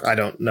wrong. I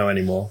don't know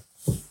anymore.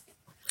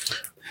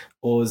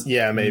 Or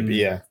Yeah, maybe.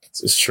 Yeah,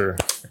 it's true.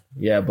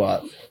 yeah,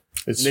 but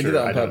It's they true. did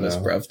that I on don't purpose,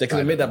 know. bruv. They could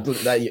have made that blue,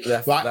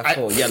 that Well,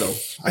 floor yellow.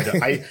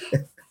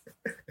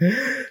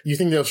 You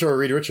think they'll show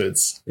Reed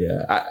Richards?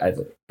 Yeah, I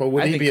But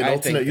would I he think- be an I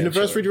alternate think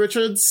universe they'll Reed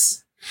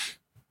Richards?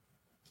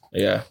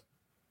 yeah,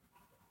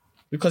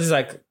 because it's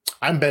like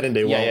I'm betting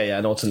they won't. yeah,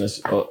 an alternate.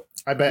 Oh,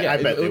 I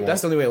bet they won't. that's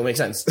the only way it will make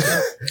sense.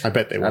 I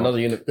bet they won't. Another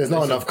unit. There's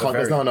not enough.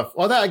 There's not enough.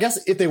 Well, I guess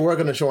if they were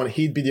going to show one,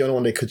 he'd be the only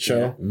one they could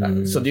show.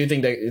 So do you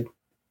think that?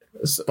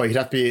 But he'd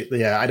have to be.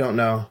 Yeah, I don't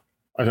know.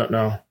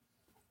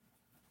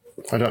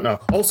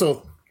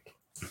 Also,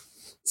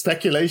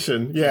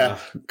 speculation. Yeah,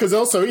 because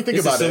also you think This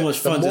is about so it.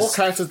 much The fun more just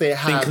characters they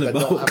have thinking that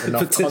don't about have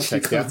enough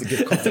potentially context, they have to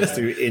give context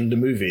to in the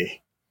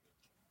movie.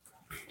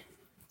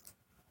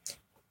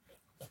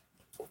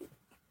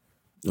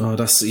 oh,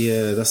 that's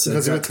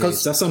exactly.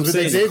 Because That's what I'm with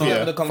saying. Xavier,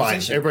 have the fine.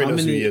 conversation. Everybody How knows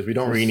who many- he is. We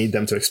don't really need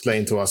them to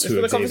explain to us for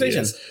who the Xavier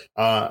conversation. is.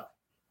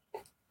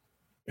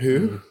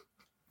 Who?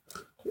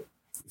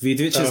 Reed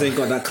Richards ain't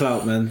got that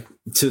clout, man.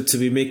 To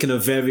be making a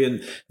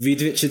variant,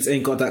 Reed Richards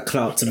ain't got that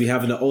clout to be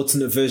having an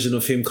alternate version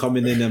of him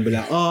coming in and be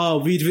like,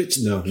 oh, Reed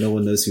Richards. No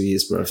one knows who he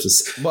is, bro.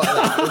 Just... But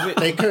like,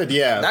 they could,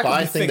 yeah. But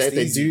I think that if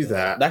they do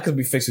that could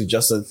be fixed with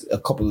just a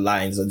couple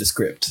lines of the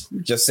script.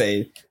 Just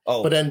say,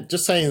 oh. But then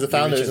just saying the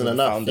founder isn't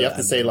enough. You have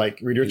to say like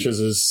Reed Richards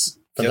is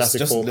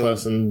Fantastic Four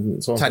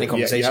person. So tiny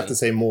conversation. You have to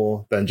say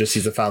more than just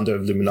he's the founder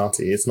of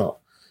Illuminati. It's not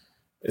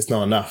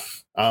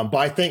enough. But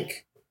I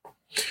think.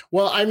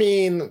 Well, I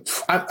mean,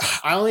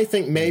 I only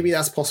think maybe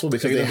that's possible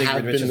because there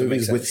have been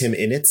movies with him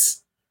in it.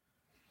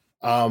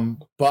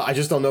 But I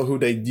just don't know who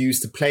they use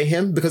to play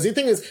him, because the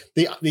thing is,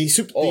 the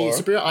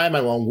Superior Iron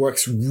Man one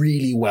works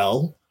really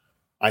well,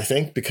 I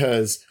think,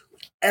 because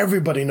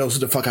everybody knows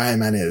who the fuck Iron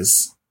Man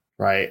is,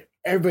 right?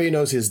 Everybody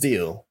knows his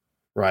deal,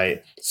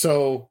 right?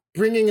 So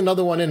bringing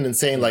another one in and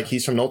saying like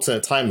he's from an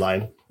alternate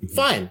timeline,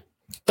 fine.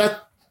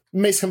 That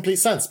makes complete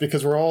sense,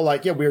 because we're all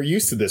like, yeah, we're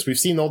used to this. We've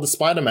seen all the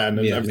Spider-Man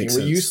and everything.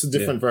 We're used to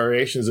different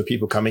variations of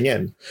people coming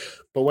in.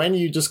 But when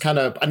you just kind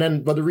of,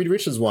 but the Reed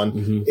Richards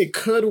one, it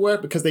could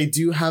work because they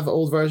do have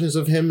old versions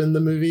of him in the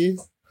movie.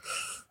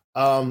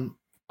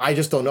 I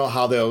just don't know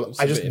how they'll,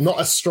 not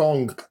as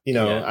strong,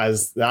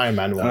 as the Iron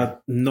Man one.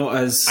 Not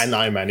as... And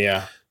Iron Man,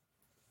 yeah.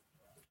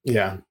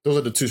 Yeah, those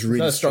are the two really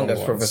not as strong as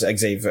ones. Professor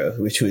Xavier,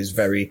 who is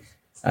very,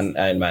 and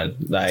Iron Man.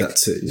 Like,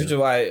 that's it, which is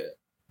why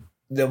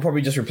they'll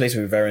probably just replace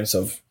it with variants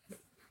of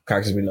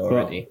characters we know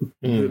already.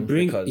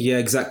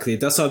 Exactly.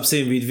 That's what I'm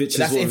saying. Reed Richards.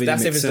 That's if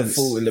it's the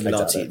full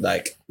Illuminati.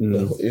 Like,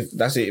 if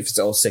it's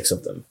all 6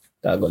 of them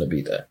that are going to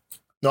be there.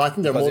 No, I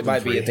think there it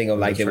might be a thing of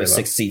like there were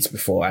 6 seats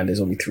before and there's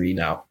only 3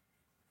 now.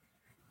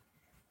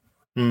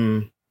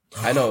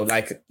 I know.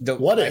 Like,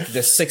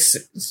 there's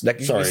 6? Like,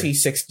 you see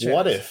 6 chairs.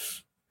 What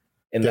if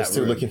they're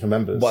still looking for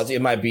members? But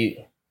it might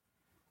be.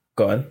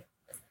 Go on.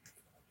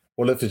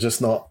 What if it's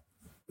just not?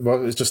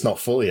 Well, it's just not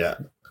full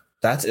yet.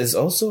 That is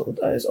also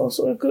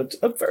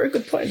a very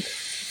good point.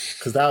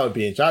 Because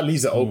that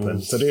leaves it open,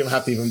 so they don't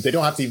have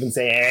to even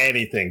say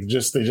anything. They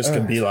just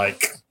can be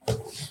like,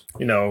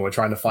 we're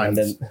trying to find.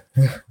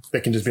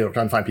 They can just be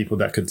trying to find people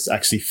that could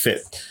actually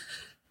fit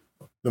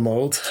the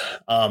mold.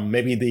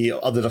 Maybe the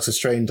other Doctor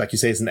Strange, like you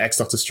say, is an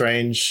ex-Doctor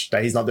Strange,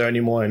 that he's not there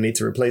anymore and need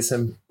to replace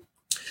him.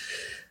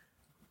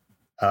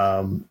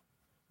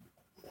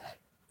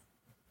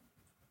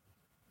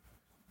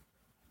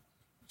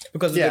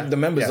 Because the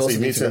members also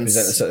need to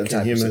represent a certain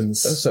type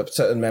of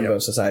certain member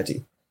of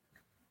society.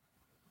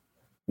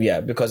 Yeah,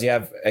 because you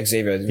have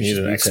Xavier, which is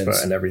an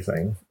expert in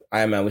everything.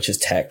 Iron Man, which is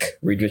tech.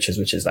 Reed Richards,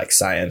 which is like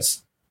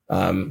science.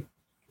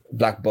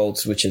 Black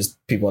Bolt, which is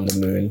people on the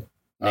moon.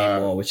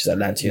 Namor, which is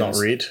Atlanteans. Not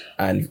Reed.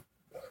 And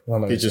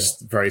he's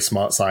just very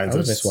smart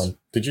scientist. This one.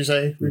 Did you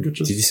say Reed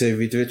Richards? Did you say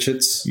Reed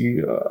Richards?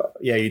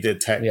 Yeah, you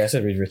did tech. Yeah, I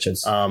said Reed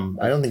Richards. I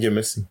don't think you're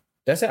missing.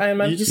 Did I say Iron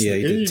Man? You just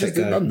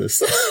didn't done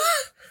this.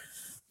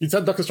 You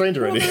said Doctor Strange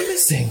already. What am I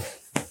missing?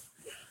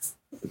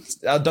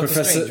 Doctor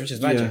Strange, which is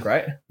magic,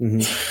 right?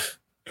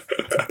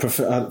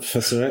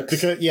 Professor X.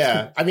 Because,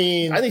 I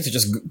need to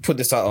just put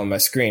this out on my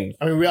screen.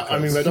 We're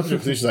Doctor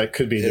Strange like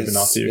could be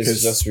Illuminati.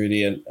 It's just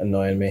really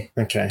annoying me.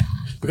 Okay,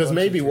 because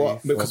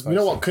you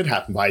know what could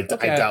happen, but I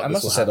doubt. I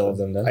must have said all of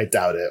them then. I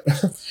doubt it.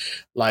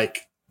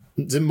 Like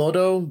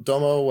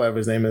Domo, whatever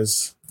his name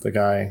is, the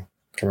guy, I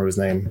can't remember his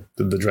name,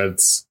 the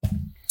dreads.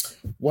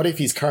 What if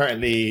he's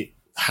currently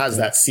has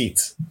that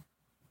seat?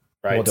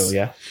 Right. Model,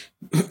 yeah.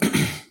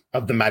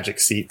 Of the magic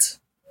seat.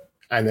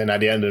 And then at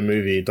the end of the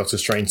movie, Doctor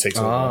Strange takes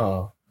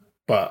over.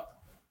 But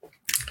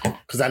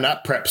because then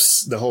that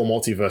preps the whole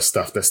multiverse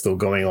stuff that's still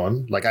going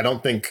on. Like, I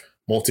don't think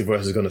multiverse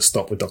is going to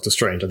stop with Doctor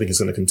Strange. I think it's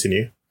going to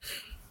continue.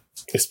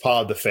 It's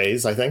part of the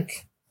phase, I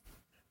think.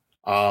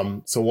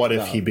 So what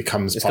if he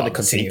becomes part of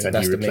the seat and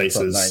he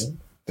replaces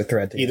the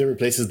thread? Either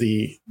replaces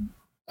the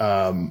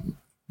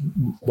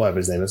whatever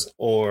his name is,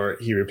 or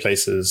he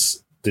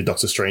replaces the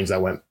Doctor Strange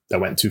that went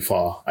too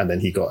far and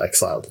then he got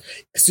exiled.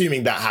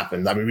 Assuming that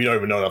happened. I mean, we don't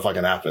even know that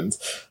fucking happened.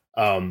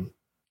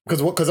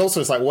 Because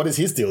also it's like, what is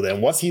his deal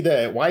then? What's he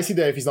there? Why is he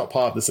there if he's not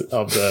part of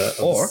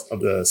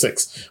the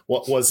 6?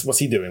 What's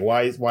he doing?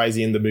 Why is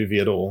he in the movie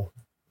at all?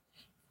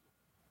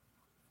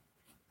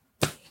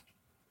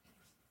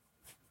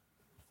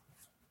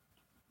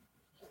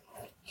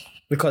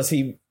 Because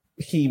he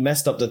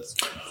messed up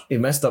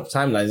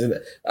timelines, isn't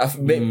it?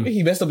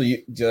 He messed up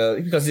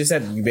because he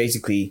said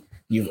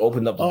you've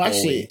opened up the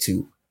doorway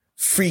to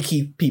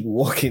freaky people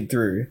walking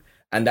through,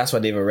 and that's why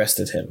they've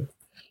arrested him.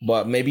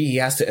 But maybe he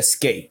has to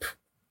escape,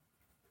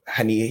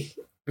 and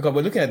because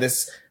we're looking at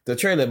this, the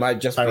trailer might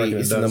just be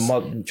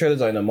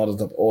trailers are in a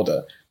modeled up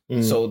order,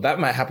 so that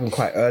might happen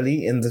quite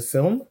early in the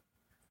film,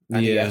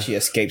 and he actually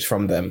escapes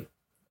from them.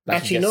 Like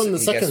actually, no. In the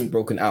second,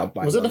 broken out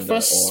by was it the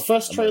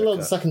first trailer? Or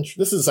the second.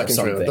 This is the second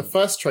trailer. The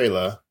first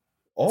trailer.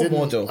 Or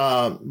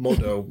Modo.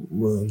 Modo.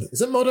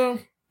 Is it Modo?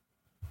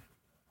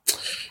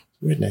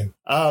 Weird name.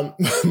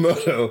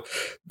 Modo.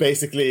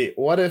 Basically,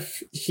 what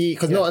if he?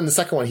 Because in the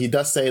second one, he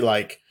does say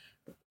like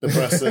the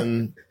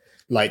person,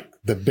 like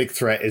the big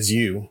threat is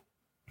you.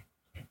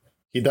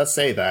 he does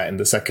say that in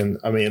the second.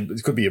 I mean,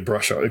 it could be a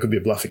brush or it could be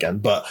a bluff again,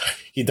 but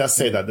he does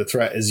say that the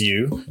threat is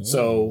you.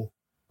 So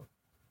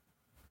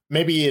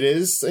maybe it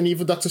is an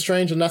evil Doctor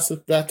Strange, and that's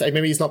that.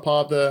 Maybe he's not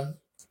part of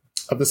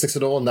the Six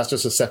at all, and that's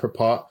just a separate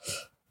part.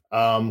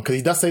 Because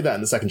he does say that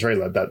in the second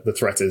trailer that the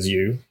threat is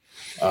you.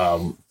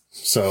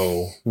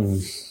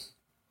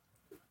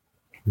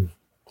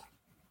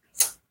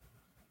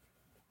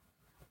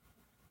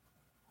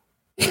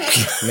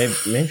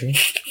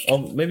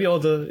 Maybe all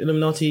the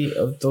Illuminati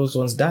of those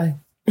ones die.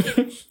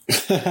 And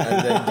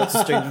then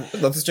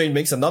Doctor Strange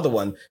makes another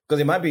one, because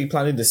they might be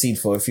planting the seed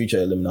for a future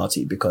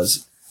Illuminati,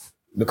 because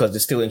they're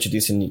still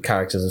introducing new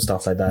characters and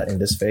stuff like that in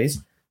this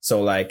phase.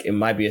 So like it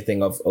might be a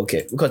thing of,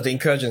 okay, because the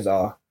incursions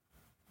are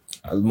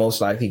most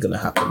likely going to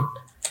happen.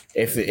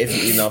 If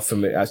you know,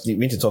 from it, we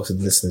need to talk to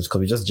the listeners, because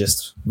we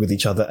just with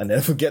each other and then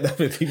forget that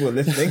people are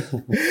listening.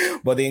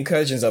 But the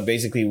incursions are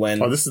basically when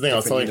this is the thing I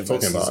was talking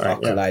about,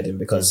 right? Colliding,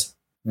 because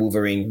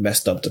Wolverine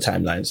messed up the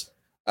timelines.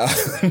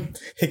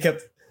 He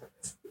kept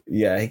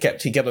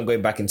on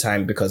going back in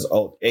time, because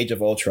Age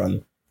of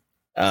Ultron,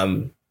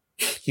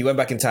 he went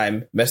back in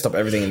time, messed up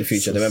everything in the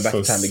future. They went back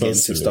in time again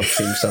to stop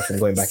same stuff from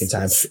going back in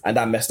time, and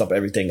that messed up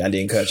everything, and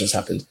the incursions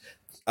happened.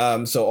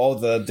 So all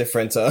the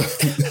different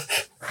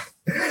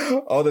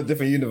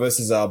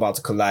universes are about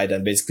to collide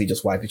and basically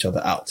just wipe each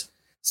other out.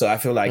 So I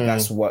feel like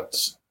that's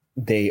what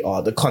they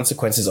are. The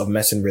consequences of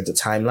messing with the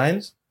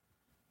timelines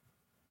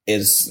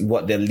is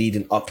what they're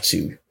leading up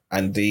to,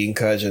 and the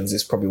incursions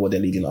is probably what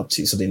they're leading up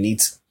to. So they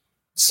need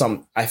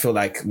I feel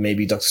like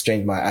maybe Doctor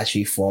Strange might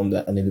actually form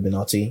an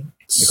Illuminati,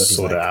 because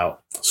sort it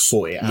out.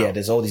 Yeah,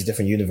 there's all these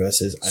different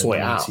universes, and you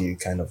need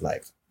to kind of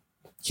like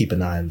keep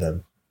an eye on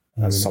them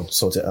and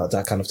sort it out.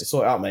 That kind of thing.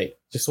 Sort it out, mate.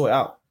 Just sort it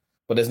out.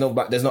 But there's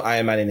no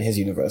Iron Man in his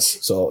universe,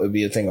 so it'd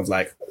be a thing of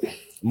like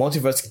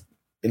multiverse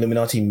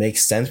Illuminati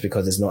makes sense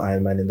because there's no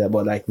Iron Man in there.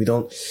 But like we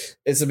don't.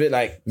 It's a bit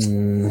like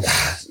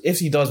if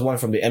he does one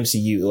from the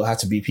MCU, it'll have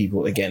to be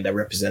people again that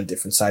represent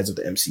different sides of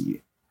the MCU.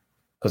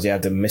 Because you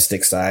have the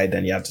mystic side,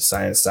 then you have the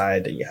science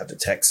side, then you have the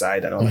tech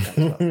side, and all that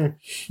kind of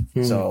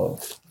stuff. So,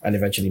 and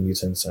eventually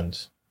mutants and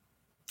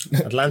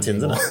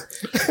Atlanteans, isn't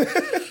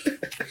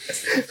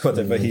it?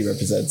 Whatever he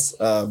represents,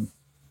 or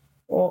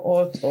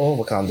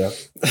Wakanda.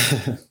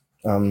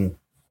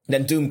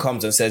 Then Doom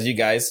comes and says, "You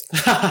guys,"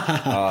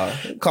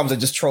 comes and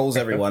just trolls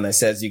everyone and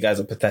says, "You guys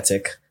are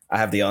pathetic. I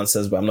have the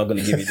answers, but I'm not going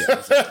to give you the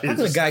answers." How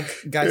does a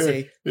guy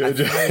say, "You're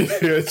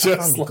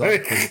just like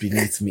God is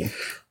beneath me"?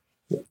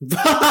 He's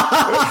like,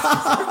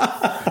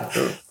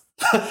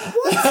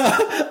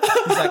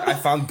 I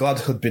found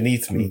godhood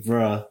beneath me,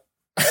 bruh.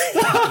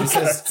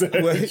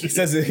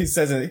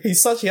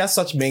 He has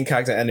such main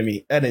character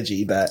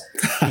energy that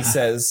he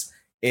says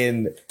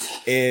in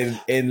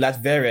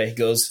Latveria, he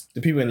goes,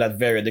 the people in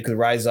Latveria, they could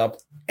rise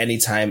up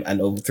anytime and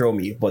overthrow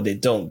me, but they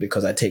don't,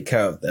 because I take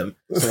care of them.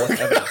 So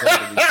whatever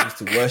god they choose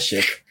to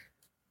worship,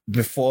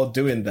 before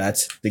doing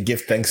that, they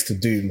give thanks to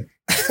Doom.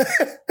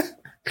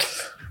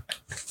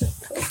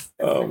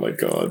 Oh my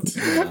god.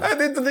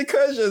 And then the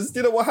incursions,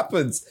 you know what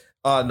happens?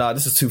 Oh no,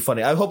 this is too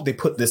funny. I hope they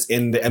put this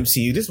in the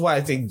MCU. This is why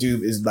I think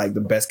Doom is like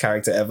the best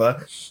character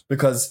ever.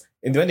 Because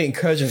when the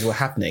incursions were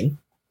happening,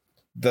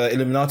 the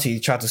Illuminati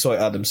tried to sort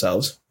it out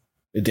themselves.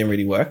 It didn't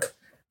really work.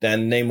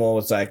 Then Namor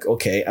was like,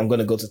 okay, I'm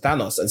gonna go to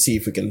Thanos and see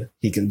if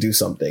he can do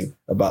something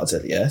about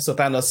it. Yeah. So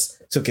Thanos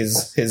took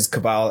his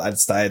cabal and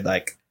started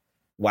like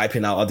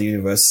wiping out other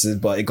universes,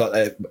 but it got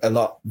a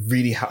lot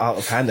really out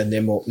of hand, and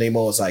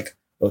Namor was like,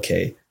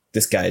 okay,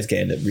 this guy is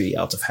getting it really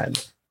out of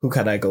hand. Who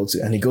can I go to?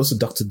 And he goes to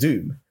Dr.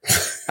 Doom.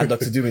 And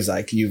Dr. Doom is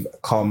like, you've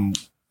come,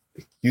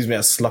 use me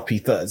as sloppy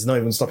thirds. Not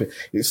even sloppy.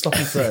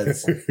 Sloppy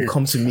thirds.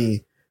 Come to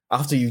me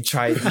after you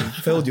tried,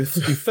 you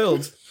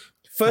failed.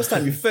 First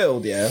time you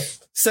failed, yeah.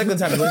 Second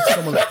time you went to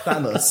someone like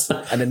Thanos.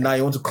 And then now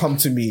you want to come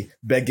to me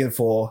begging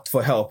for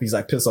help. He's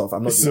like, piss off.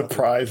 I'm not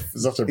surprised.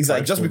 He's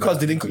like, just because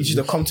they didn't, you should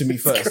have come to me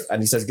first.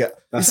 And he says,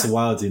 that's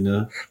wild, you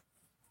know.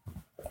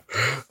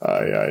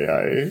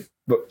 Aye.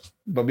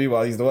 But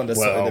meanwhile, he's the one that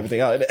sorted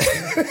everything out,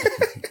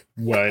 innit?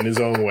 Well, in his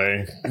own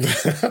way.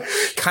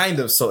 Kind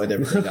of sorted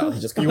everything out.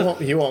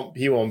 He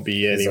won't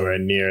be anywhere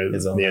near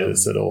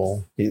this at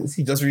all.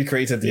 He just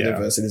recreated the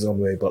universe in his own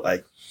way, but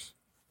like,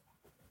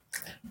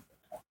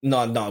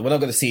 no, we're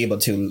not going to see him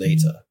until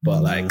later.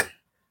 But like,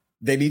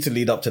 they need to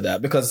lead up to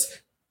that,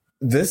 because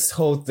this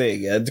whole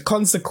thing, the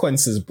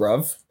consequences,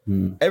 bruv.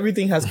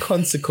 Everything has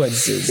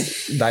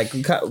consequences. Like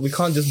we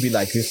can't just be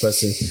like, this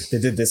person, they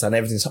did this and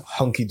everything's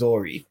hunky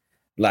dory.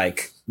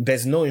 Like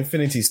there's no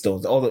Infinity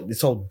Stones.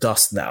 It's all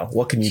dust now.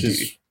 What can you do?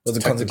 What's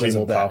the consequence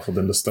of that? Powerful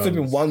than the stones.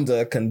 Flipping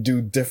Wanda can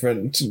do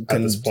different.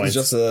 It's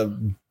just a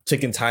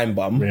ticking time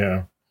bomb.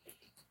 Yeah,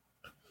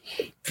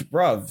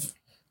 bruv.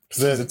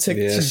 She's a tick.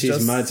 Yeah,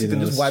 she's mad. She can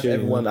just wipe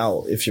everyone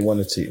out if she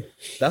wanted to.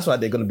 That's why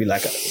they're gonna be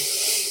like.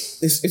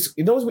 It's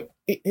you know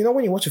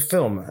when you watch a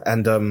film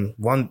and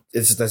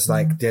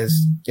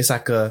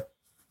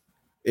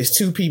it's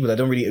two people that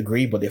don't really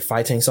agree, but they're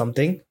fighting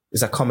something.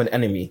 It's a common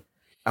enemy.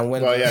 And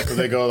when Well, yeah, because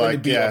they go when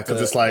like, beat yeah, up because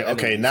the it's like, enemy,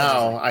 okay, so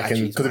now it's I like,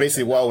 can, because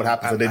basically what would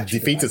happen is that they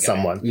defeated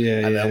someone, Yeah,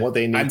 and yeah. then what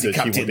they I'm need to the achieve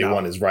what captain they now.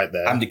 want is right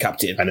there. I'm the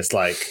captain. And it's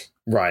like,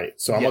 right,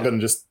 so I'm Yeah. not going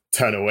to just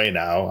turn away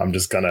now. I'm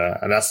just gonna,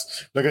 and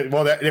that's, look at,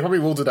 well, they probably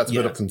will do that to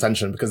build Yeah. up some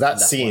tension, because that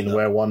That's scene Wanda.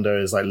 where Wanda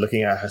is like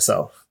looking at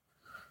herself,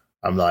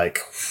 I'm like,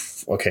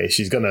 okay,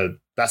 she's gonna,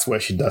 that's where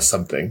she does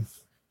something.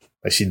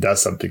 Like she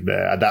does something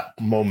there at that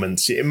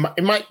moment. It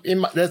might,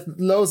 there's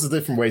loads of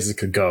different ways it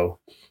could go.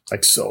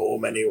 Like so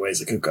many ways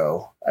it could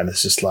go. And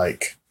it's just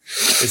like,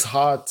 it's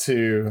hard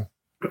to,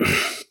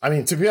 I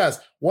mean, to be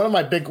honest, one of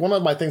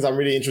my things I'm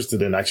really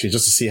interested in actually,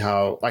 just to see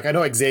how, like, I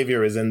know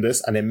Xavier is in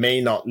this and it may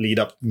not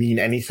mean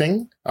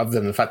anything other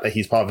than the fact that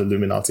he's part of the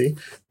Illuminati,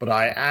 but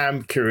I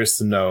am curious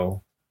to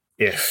know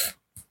if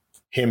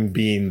him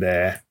being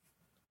there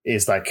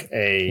is like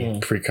a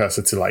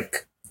precursor to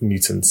like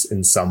mutants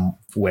in some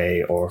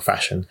way or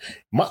fashion,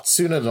 much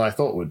sooner than I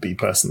thought it would be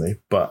personally.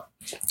 But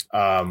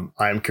I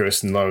am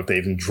curious to know if they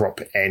even drop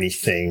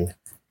anything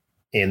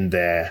in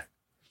there,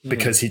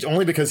 because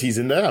he's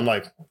in there. I'm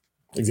like,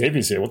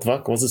 Xavier's here. What the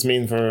fuck? What's this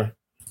mean for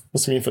the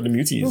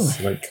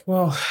muties? Like,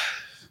 Well,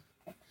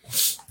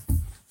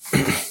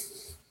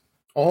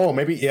 oh,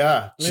 maybe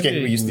yeah. Just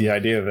getting used to the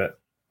idea of it.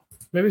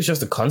 maybe it's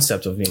just the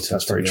concept of mutants,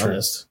 That's to very be true.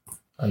 honest,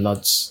 and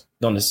not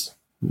this.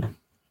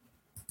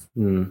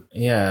 Mm.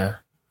 Yeah,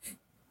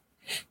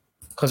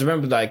 because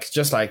remember, like,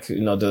 just like,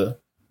 you know, the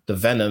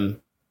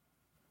Venom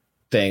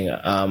thing,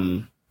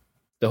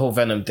 the whole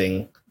Venom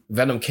thing.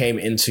 Venom came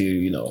into,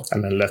 you know,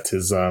 And then left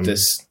his the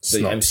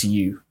snot.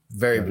 MCU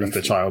very Left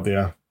briefly, the child.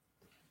 Yeah,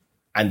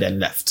 and then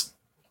left.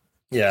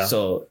 yeah.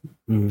 So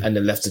Mm. and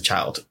then left the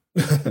child.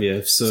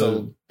 Yeah,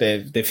 so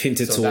they've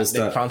hinted towards they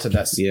that. planted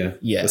that.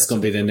 Yeah, that's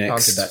gonna be the they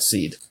next. planted that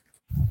seed.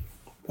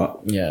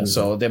 But, Yeah,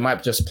 so they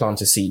might just plant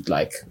a seed.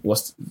 Like,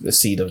 what's the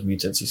seed of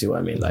mutants? You see what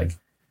I mean? Like,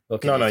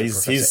 okay, No,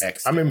 it's he's. Professor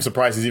X. I'm even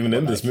surprised he's even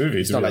in this movie.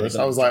 It's To not be like honest.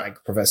 they're I was gonna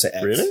like, Professor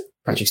X. really?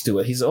 Patrick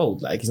Stewart. He's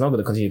old. Like, he's not going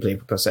to continue playing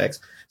Professor X.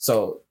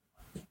 So,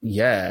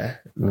 yeah.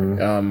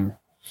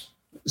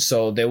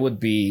 So there would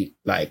be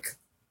like,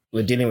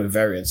 we're dealing with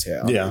variants here.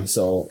 aren't Yeah. we?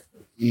 So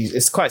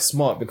it's quite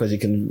smart because you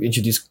can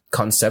introduce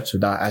concepts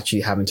without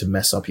actually having to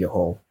mess up your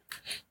whole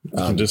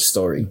can just-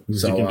 story.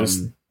 So you can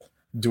just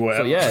do so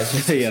whatever. yeah,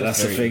 it's- yeah,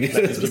 that's the thing.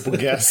 Let people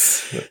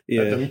guess.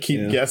 Yeah, Let them keep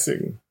yeah.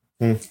 guessing.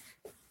 there's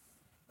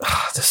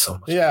so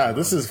much. Yeah,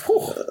 this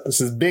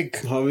is big.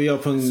 Hurry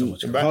up and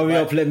Back- hurry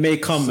back- up, let May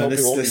come, so and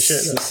people let's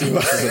shit. see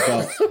what it's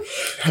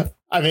about.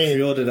 I mean,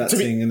 Pre-order that to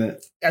be- thing,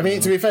 innit? I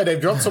mean, to be fair,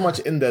 they've dropped so much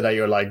in there that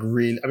you're like,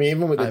 really. I mean,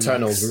 even with IMAX.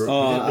 Eternals, we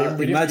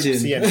didn't imagine. really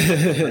see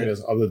any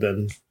trailers other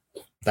than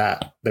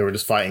that they were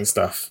just fighting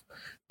stuff.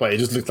 But it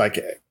just looked like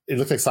it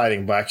looked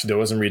exciting, but actually there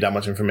wasn't really that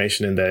much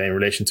information in there in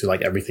relation to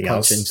like everything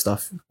Punching else.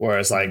 stuff.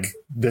 Whereas like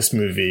this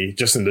movie,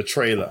 just in the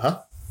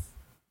trailer,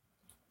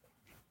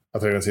 I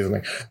thought you were gonna say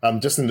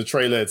something. Just in the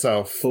trailer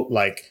itself,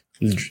 like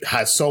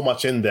has so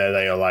much in there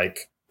that you're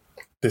like,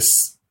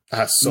 this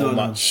has so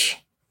much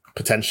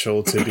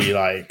potential to be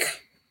like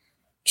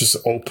just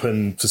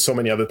open to so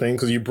many other things,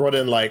 because you brought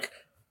in like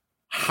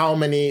how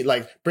many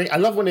like I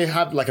love when they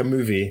have like a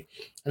movie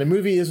and the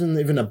movie isn't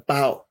even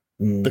about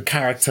the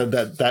character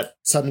that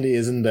suddenly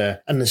is in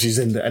there, and then she's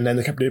in there, and then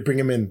they bring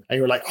him in, and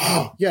you're like,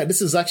 oh yeah,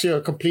 this is actually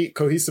a complete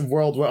cohesive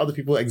world where other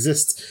people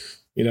exist,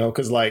 you know,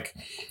 because like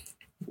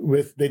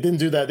they didn't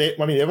do that. They've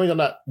only done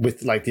that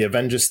with like the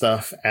Avengers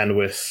stuff and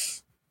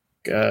with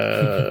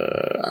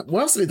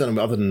what else have they done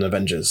other than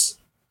Avengers?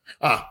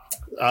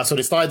 So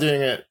they started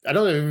doing it. I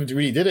don't know if they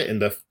really did it in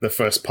the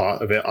first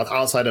part of it,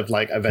 outside of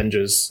like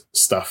Avengers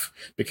stuff,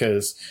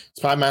 because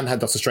Spider-Man had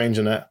Doctor Strange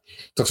in it.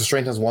 Doctor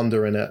Strange has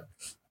Wanda in it.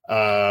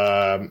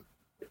 I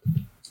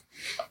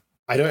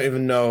don't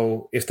even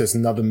know if there's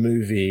another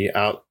movie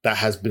out that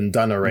has been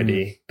done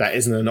already that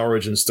isn't an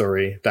origin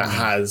story that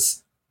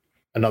has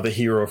another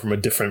hero from a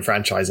different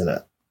franchise in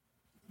it.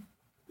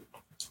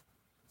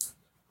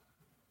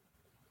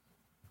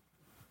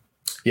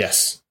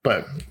 Yes,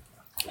 but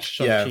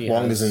Shang-Chi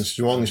Wong has- is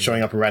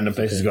showing up in random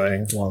places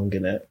going, Wong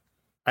in it.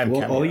 I'm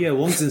cameo. Oh yeah,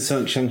 Wong's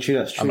in Shang-Chi,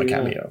 that's true. I'm a yeah.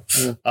 cameo.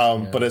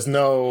 But there's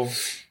no,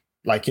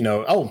 like, you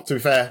know, to be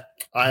fair,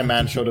 Iron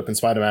Man showed up in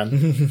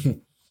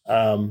Spider-Man.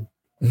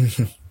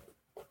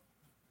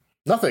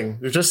 Nothing.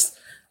 It's just,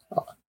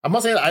 I'm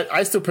not saying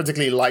I still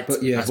particularly liked.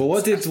 But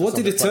what did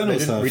They Eternals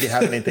didn't have? really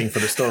have anything for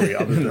the story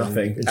other than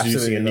Nothing.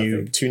 introducing Absolutely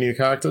nothing. two new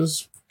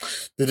characters.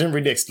 They didn't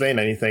really explain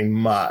anything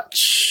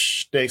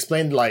much. They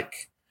explained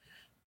like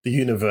the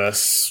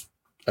universe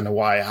and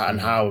why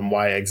and how and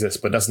why it exists,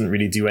 but doesn't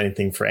really do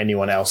anything for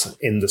anyone else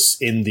in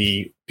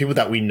the people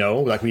that we know.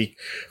 Like we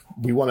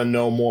want to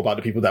know more about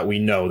the people that we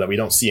know that we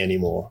don't see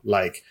anymore.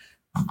 Like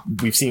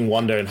we've seen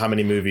Wanda in how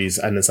many movies,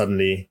 and then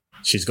suddenly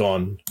she's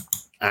gone,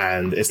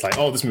 and it's like,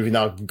 oh, this movie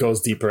now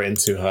goes deeper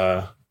into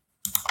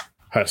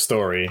her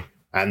story,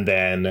 and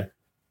then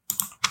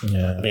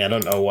Yeah. I mean, I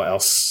don't know what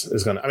else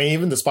is gonna. I mean,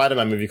 even the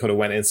Spider-Man movie could have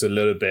went into a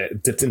little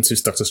bit, dipped into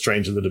Doctor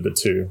Strange a little bit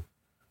too.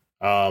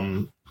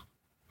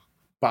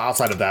 But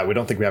outside of that, we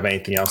don't think we have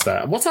anything else.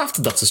 What's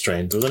after Doctor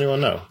Strange? Does anyone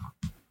know?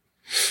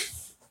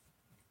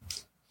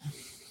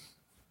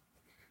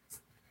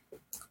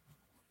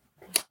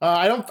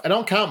 I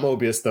don't count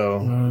Mobius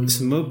though. It's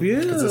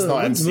Mobius. Because it's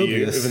not When's MCU,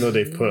 Mobius? even though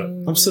they've put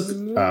I'm so.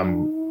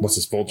 what's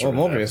his Vulture? Oh, in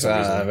there for Mobius.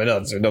 some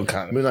reason. We don't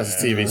count. Moon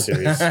Knight's a TV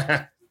series.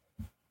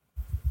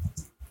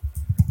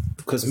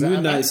 Because Is that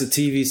Moon Knight Ant-Man? is a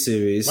TV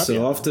series, Might be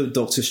so after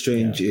Doctor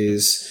Strange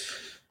is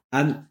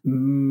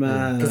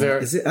Ant-Man. 'Cause they're-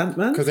 Is it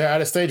Ant-Man? Because they're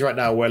at a stage right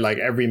now where like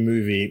every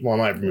movie, well,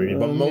 not every movie,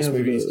 but most yeah,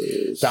 movies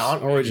those. that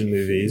aren't origin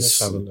movies. Let's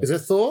have a look. Is it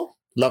Thor?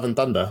 Love and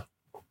Thunder?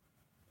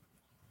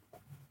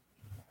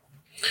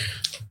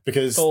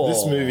 Because Thor.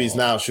 this movies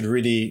now should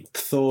really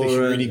Thor. they should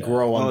really and-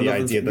 grow on Oh, the Love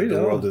and- idea that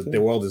really?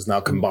 the world is now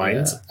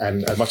combined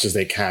and as much as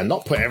they can,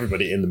 not put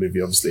everybody in the movie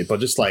obviously, but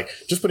just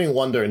putting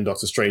Wanda in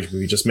Doctor Strange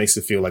movie just makes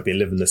it feel like they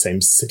live in the same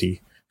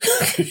city.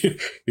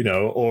 You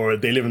know, or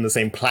they live in the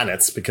same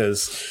planets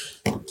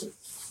because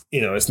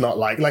you know, it's not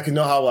like you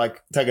know how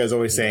like Tega is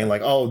always saying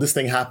like, oh, this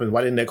thing happened,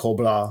 why didn't they call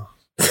blah?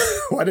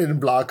 Why didn't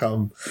blah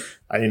come?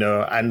 And you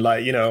know, and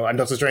like, you know, and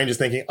Doctor Strange is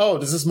thinking, oh,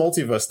 there's this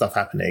multiverse stuff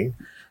happening.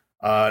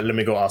 Let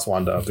me go ask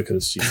Wanda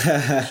because she's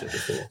shit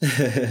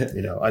before.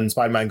 You know, and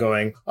Spider-Man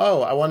going,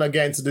 oh, I want to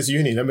get into this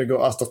uni. Let me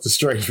go ask Doctor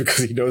Strange because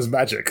he knows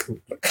magic.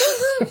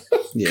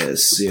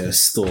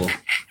 Yes, Thor.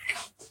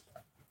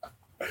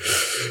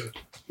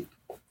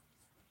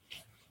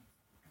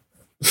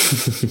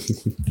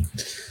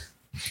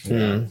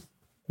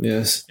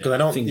 Yes. Because I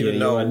don't think even you're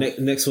know right.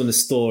 Next one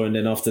is Thor, and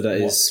then after that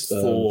what is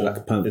Thor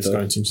Black Panther. is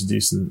going to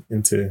introduce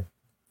into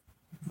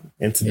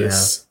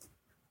this.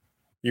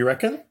 You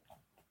reckon?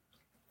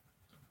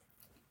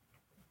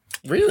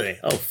 Really?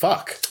 Oh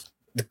fuck!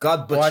 The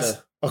God Butcher.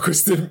 What? Oh,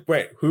 Kristen.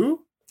 Wait,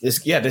 who?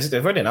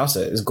 They've already announced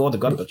it. It's God the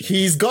God Butcher.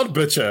 He's God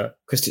Butcher.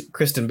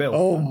 Kristen Bell.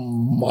 Oh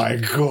my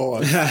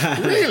god!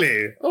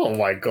 Really? Oh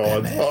my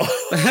god!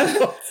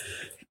 Oh.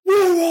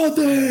 Where are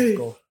they?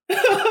 Where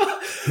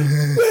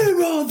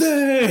are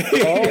they?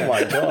 Oh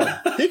my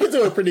god! He could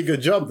do a pretty good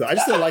job though. I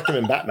just didn't like him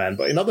in Batman,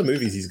 but in other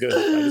movies he's good. I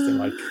just didn't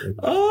like him.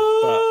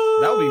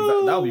 That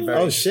would be very.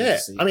 Oh interesting shit!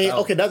 to see. I mean,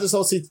 okay, that just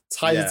also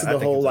ties Yeah, into I the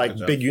think whole it's a like good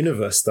job. big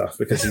universe stuff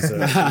because he's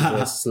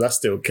a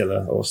celestial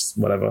killer or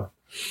whatever.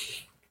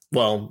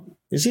 Well,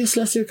 is he a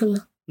celestial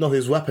killer? No,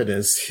 his weapon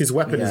is a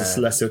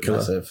celestial killer.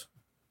 Massive.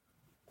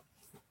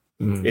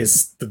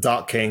 It's the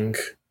Dark King.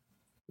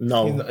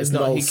 No, He's it's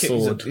not- Null's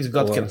sword. he's a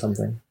god or killer.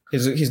 something.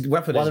 His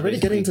weapon Well, is they're already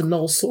getting into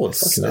Null's sword.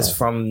 Fucking it's hell.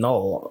 from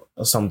Null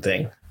or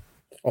something.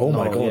 Oh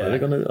my Null, god, yeah. are they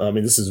gonna? I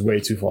mean, this is way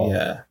too far.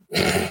 Yeah.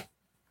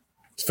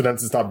 For them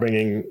to start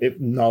bringing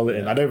Null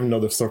in. I don't even know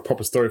the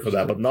proper story for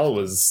that, but Null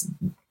was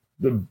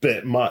a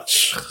bit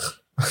much.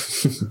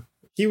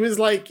 He was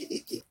like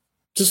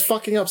just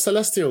fucking up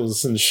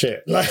Celestials and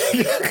shit. Like,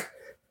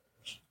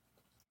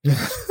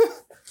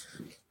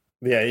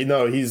 yeah, you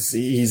know, he's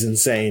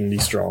insanely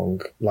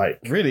strong. Like,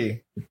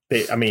 Really?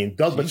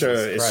 God Butcher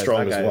is Christ,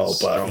 strong that as guy well, is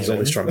but strong, he's only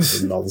man. stronger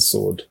than Null's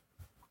sword.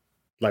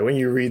 Like when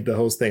you read the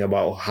whole thing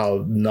about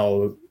how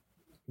Null's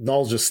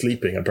just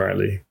sleeping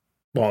apparently.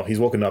 Well, he's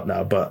woken up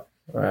now, but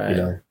Right. you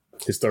know,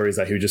 his story is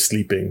that he was just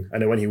sleeping,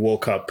 and then when he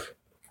woke up,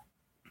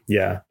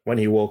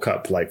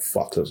 like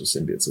fuck, those were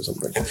symbiotes or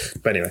something.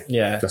 But anyway,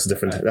 Yeah. that's a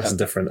different. That's a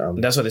different.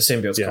 That's what the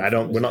symbiotes. Yeah,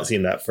 come from, we're not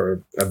seeing that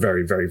for a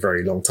very, very,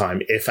 very long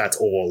time, if at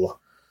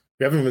all.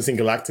 We haven't even seen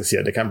Galactus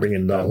yet. They can't bring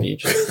in That'll Null. be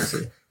interesting to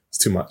see. It's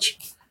too much.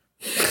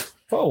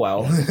 For a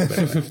while.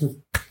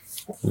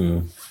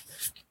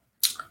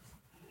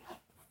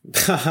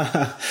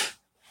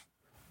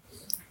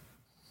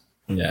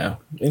 Yeah.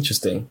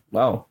 Interesting.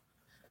 Wow.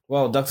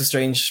 Well, Doctor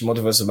Strange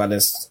Multiverse of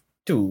Madness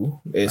 2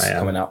 is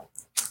coming out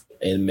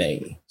in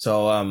May.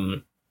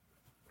 So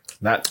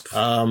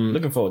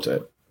looking forward to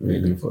it. Really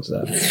looking forward to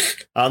that.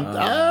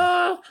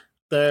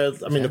 There's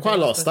quite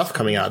a lot of stuff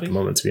coming out at the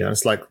moment, to be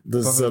honest. Like,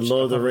 there's a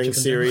Lord of the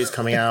Rings series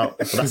coming out.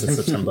 But that's in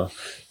September.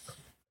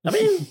 I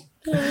mean,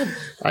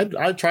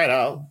 I'd try it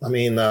out. I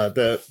mean,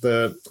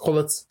 the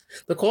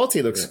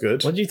quality looks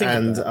good. What do you think of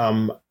And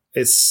that?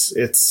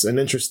 it's an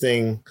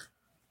interesting.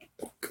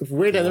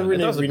 Weird, I've never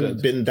really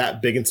been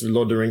that big into the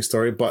Lord of the Rings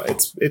story, but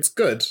it's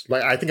good.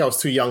 Like, I think I was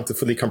too young to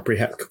fully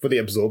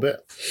absorb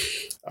it.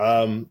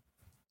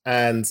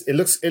 And it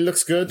looks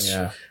good.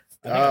 Yeah.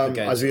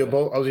 As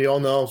we all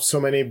know, so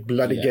many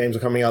bloody games are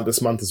coming out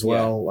this month as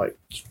well. Like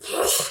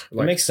It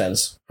makes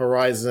sense.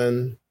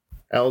 Horizon,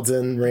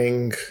 Elden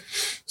Ring.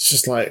 It's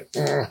just like,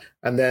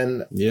 and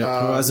then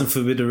Horizon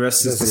Forbidden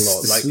West is there's a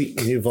lot. Like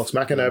sweet. new Vox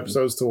Machina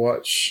episodes to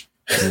watch.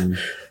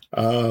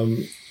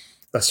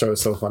 That show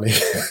is so funny.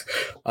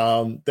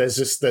 There's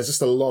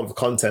just a lot of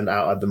content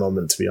out at the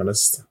moment, to be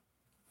honest.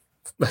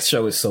 That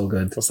show is so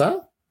good. What's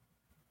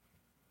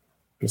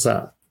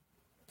that?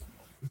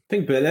 I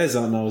think Bel Air's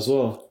out now as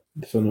well,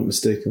 if I'm not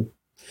mistaken.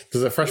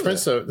 There's a Fresh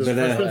Prince. There's a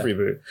Bel-Air. Fresh Prince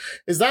reboot.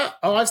 Is that?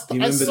 Oh, I You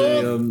remember saw.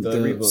 the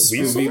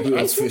reboot. reboot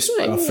I of saw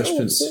it. Fresh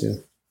Prince? Yeah.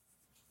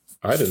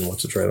 I didn't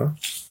watch the trailer.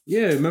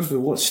 Yeah, I remember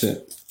watched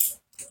it.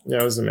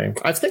 Yeah, it was me.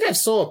 I think I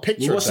saw a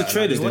picture. You watched of the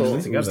that, and trailer, I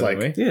didn't thought you? it was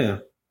like Yeah.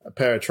 a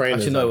pair of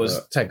trainers. Actually, no, it was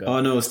like Tega. Oh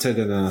no, it's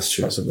Tega now. That's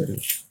true.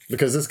 Possibly.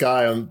 because this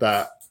guy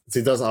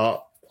he does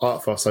art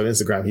for us on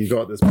Instagram. He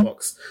got this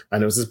box,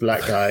 and it was this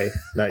black guy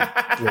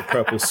like with a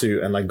purple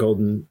suit and like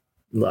golden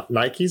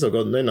Nikes or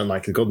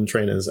Golden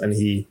Trainers, and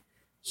he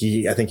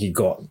I think he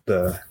got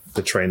the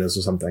trainers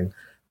or something.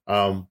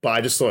 But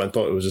I just thought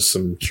it was just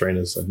some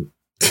trainers and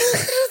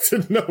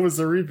didn't know it was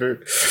a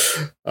reboot.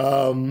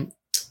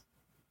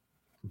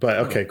 But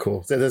okay,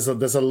 cool. There's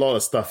a lot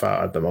of stuff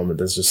out at the moment.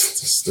 There's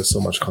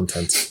so much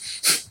content.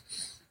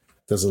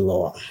 There's a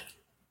lot.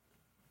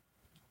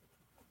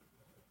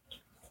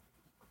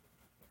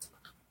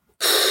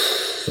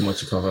 So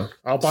much to cover.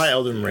 I'll buy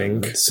Elden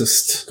Ring. It's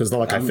just because not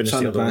like I finished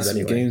the other ones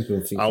anyway.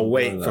 I'll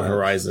wait for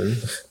Horizon.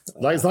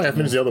 Like it's not like I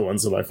finished the other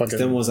ones, so like fucking.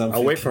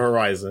 I'll wait for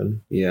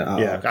Horizon.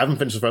 Yeah, I haven't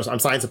finished the first. I'm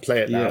starting to play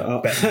it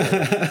now. Like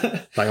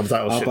I'm like,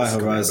 I'll buy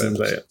Horizon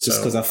play it. just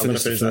because I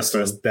finished the first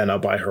one. Then I'll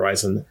buy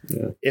Horizon.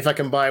 Yeah. If I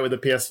can buy it with the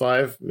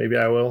PS5, maybe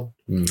I will.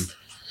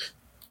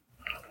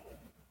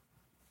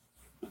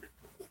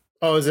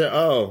 Oh, is it?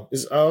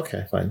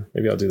 Okay, fine.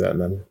 Maybe I'll do that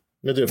then.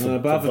 But if the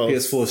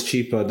PS4 is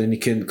cheaper, then you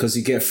can, because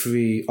you get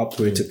free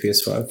upgrade to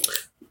PS5.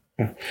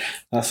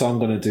 That's what I'm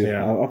gonna do.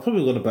 Yeah. I'm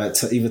probably gonna buy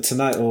it either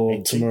tonight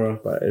or tomorrow.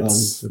 But it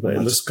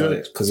looks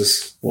good because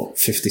it's what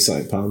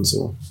 £50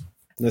 or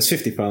no, it's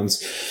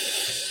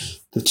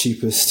 £50, the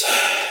cheapest.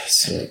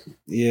 So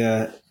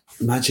yeah,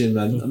 imagine,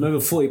 man. I remember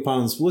 £40.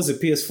 What was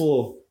it?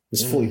 PS4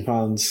 was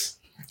 £40.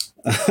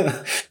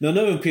 No,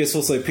 even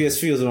PS4. So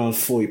PS3 was around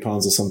 £40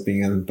 or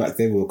something, and back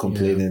then we were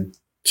complaining. Yeah.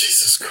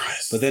 Jesus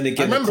Christ. But then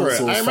again, I remember it.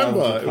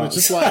 It was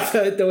just like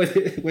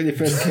when it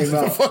first came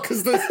out. What the fuck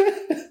is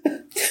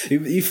this?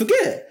 You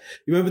forget.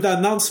 You remember that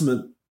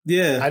announcement?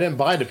 Yeah. I didn't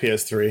buy the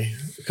PS3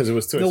 because it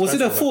was too expensive. No, was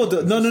it a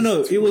 4?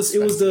 No. It was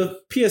the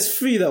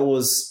PS3 that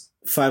was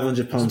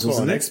 £500, wasn't it?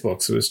 On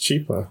Xbox, it was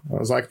cheaper. I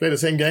was like, they're the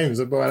same games.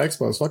 I bought an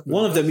Xbox. Fuck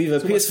one of them,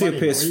 either PS3 or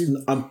PS.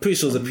 I'm pretty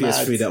sure it was the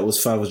PS3 that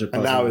was £500.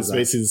 And now it's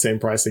basically the same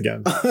price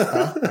again.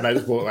 And I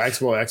just bought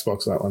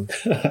Xbox that one.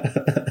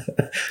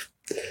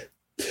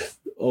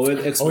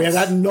 Yeah,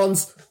 that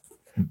nonsense.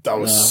 That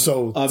was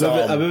so dumb.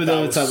 I remember the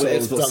other time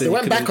when Xbox said they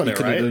went back on it,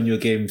 right? Own your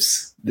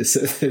games. That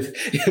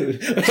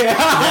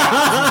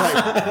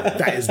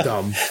is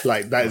dumb.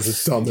 Like that is the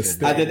dumbest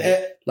thing. And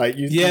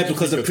then,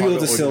 because the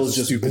pre-order sales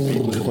just stupid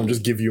people just want to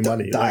just give you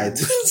money. Died.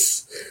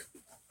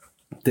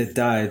 They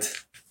died.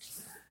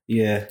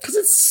 Yeah, because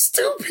it's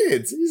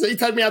stupid. He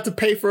told me I had to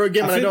pay for a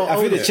game, and I don't own it.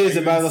 I think they changed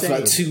the ban for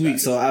like 2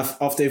 weeks, or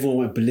after everyone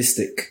went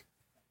ballistic.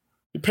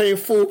 You're paying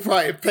full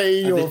price,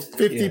 paying your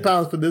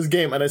 £50 for this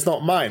game, and it's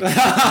not mine.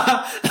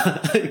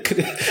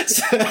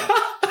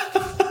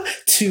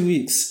 2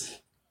 weeks.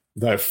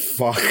 No,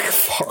 fuck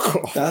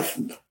off.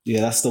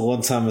 That's the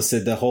one time I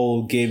said the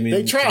whole gaming.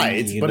 They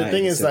tried, but the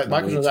thing is that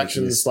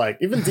microtransactions, like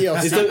even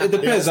DLC. It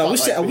depends. I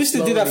wish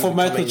they did that for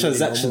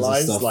microtransactions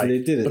and stuff. Like, they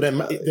did it. But then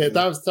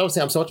that was the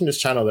thing. I'm watching this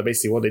channel. That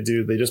basically what they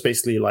do. They just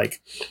basically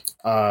like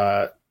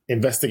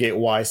investigate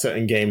why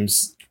certain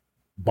games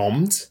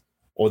bombed.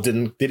 Or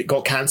did it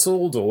got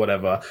cancelled or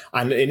whatever?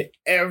 And in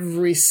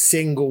every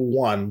single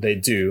one they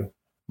do,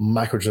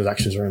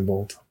 microtransactions are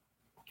involved.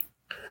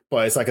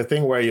 But it's like a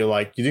thing where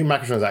you're doing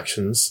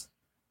microtransactions,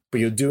 but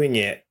you're doing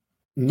it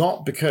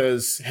not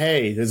because,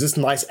 hey, there's this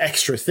nice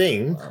extra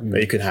thing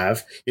that you could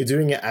have. You're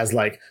doing it as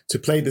like, to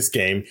play this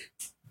game,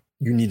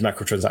 you need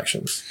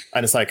microtransactions.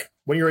 And it's like,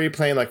 when you're already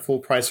playing like full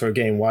price for a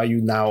game, why are you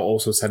now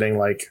also setting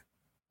like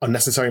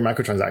unnecessary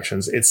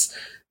microtransactions? It's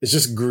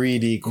just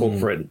greedy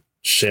corporate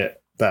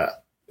shit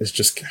that is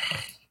just...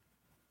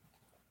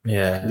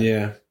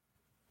 Yeah.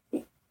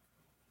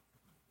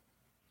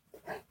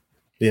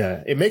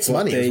 Yeah, it makes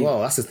money as well.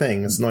 That's the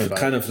thing. It's not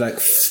kind of like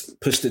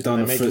pushed it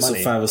down the throats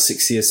of 5 or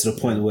 6 years to the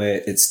point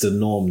where it's the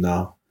norm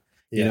now.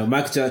 You know,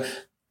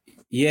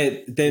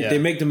 they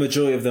make the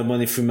majority of their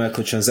money through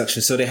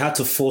microtransactions, so they had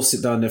to force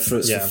it down their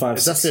throats for 5 or 6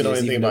 years. That's the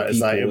only thing about it. Is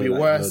like, it'd be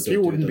worse.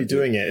 People wouldn't be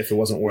doing it if it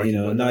wasn't working. You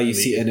know, now you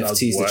see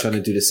NFTs, they're trying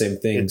to do the same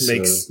thing.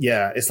 It's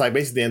like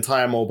basically the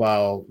entire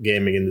mobile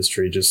gaming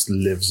industry just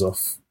lives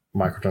off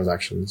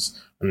microtransactions,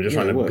 and they're just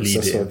trying to bleed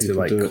it into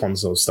like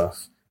console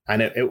stuff,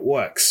 and it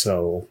works.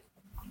 So,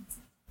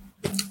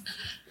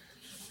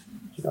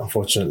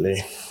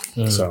 unfortunately,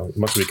 so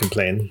much we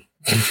complain.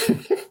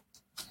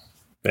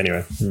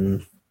 Anyway.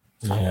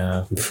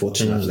 Yeah,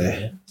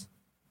 unfortunately.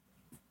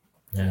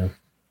 Yeah,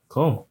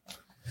 cool.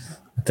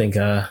 I think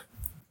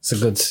it's a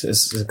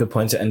good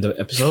point to end the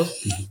episode.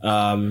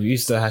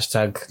 Use the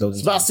hashtag.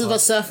 It's about Silver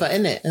Surfer,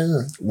 isn't it?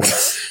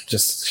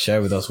 Just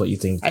share with us what you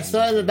think. I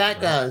saw in the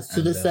background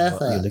Silver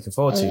Surfer. What you're looking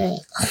forward to.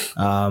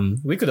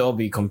 We could all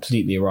be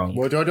completely wrong.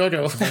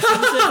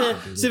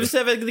 Silver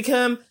Surfer is gonna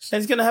come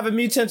and he's gonna have a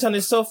mutant on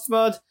his soft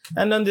mod,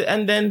 and then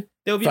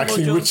there'll be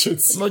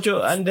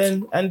Mojo, and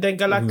then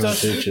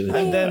Galactus,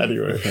 and then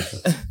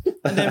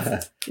and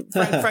then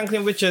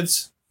Franklin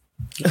Richards.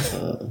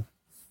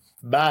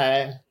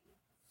 Bye.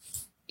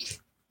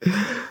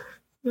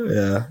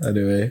 Yeah.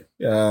 Anyway,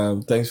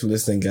 thanks for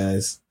listening,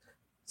 guys.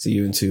 See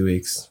you in 2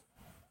 weeks.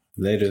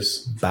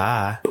 Laters.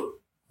 Bye.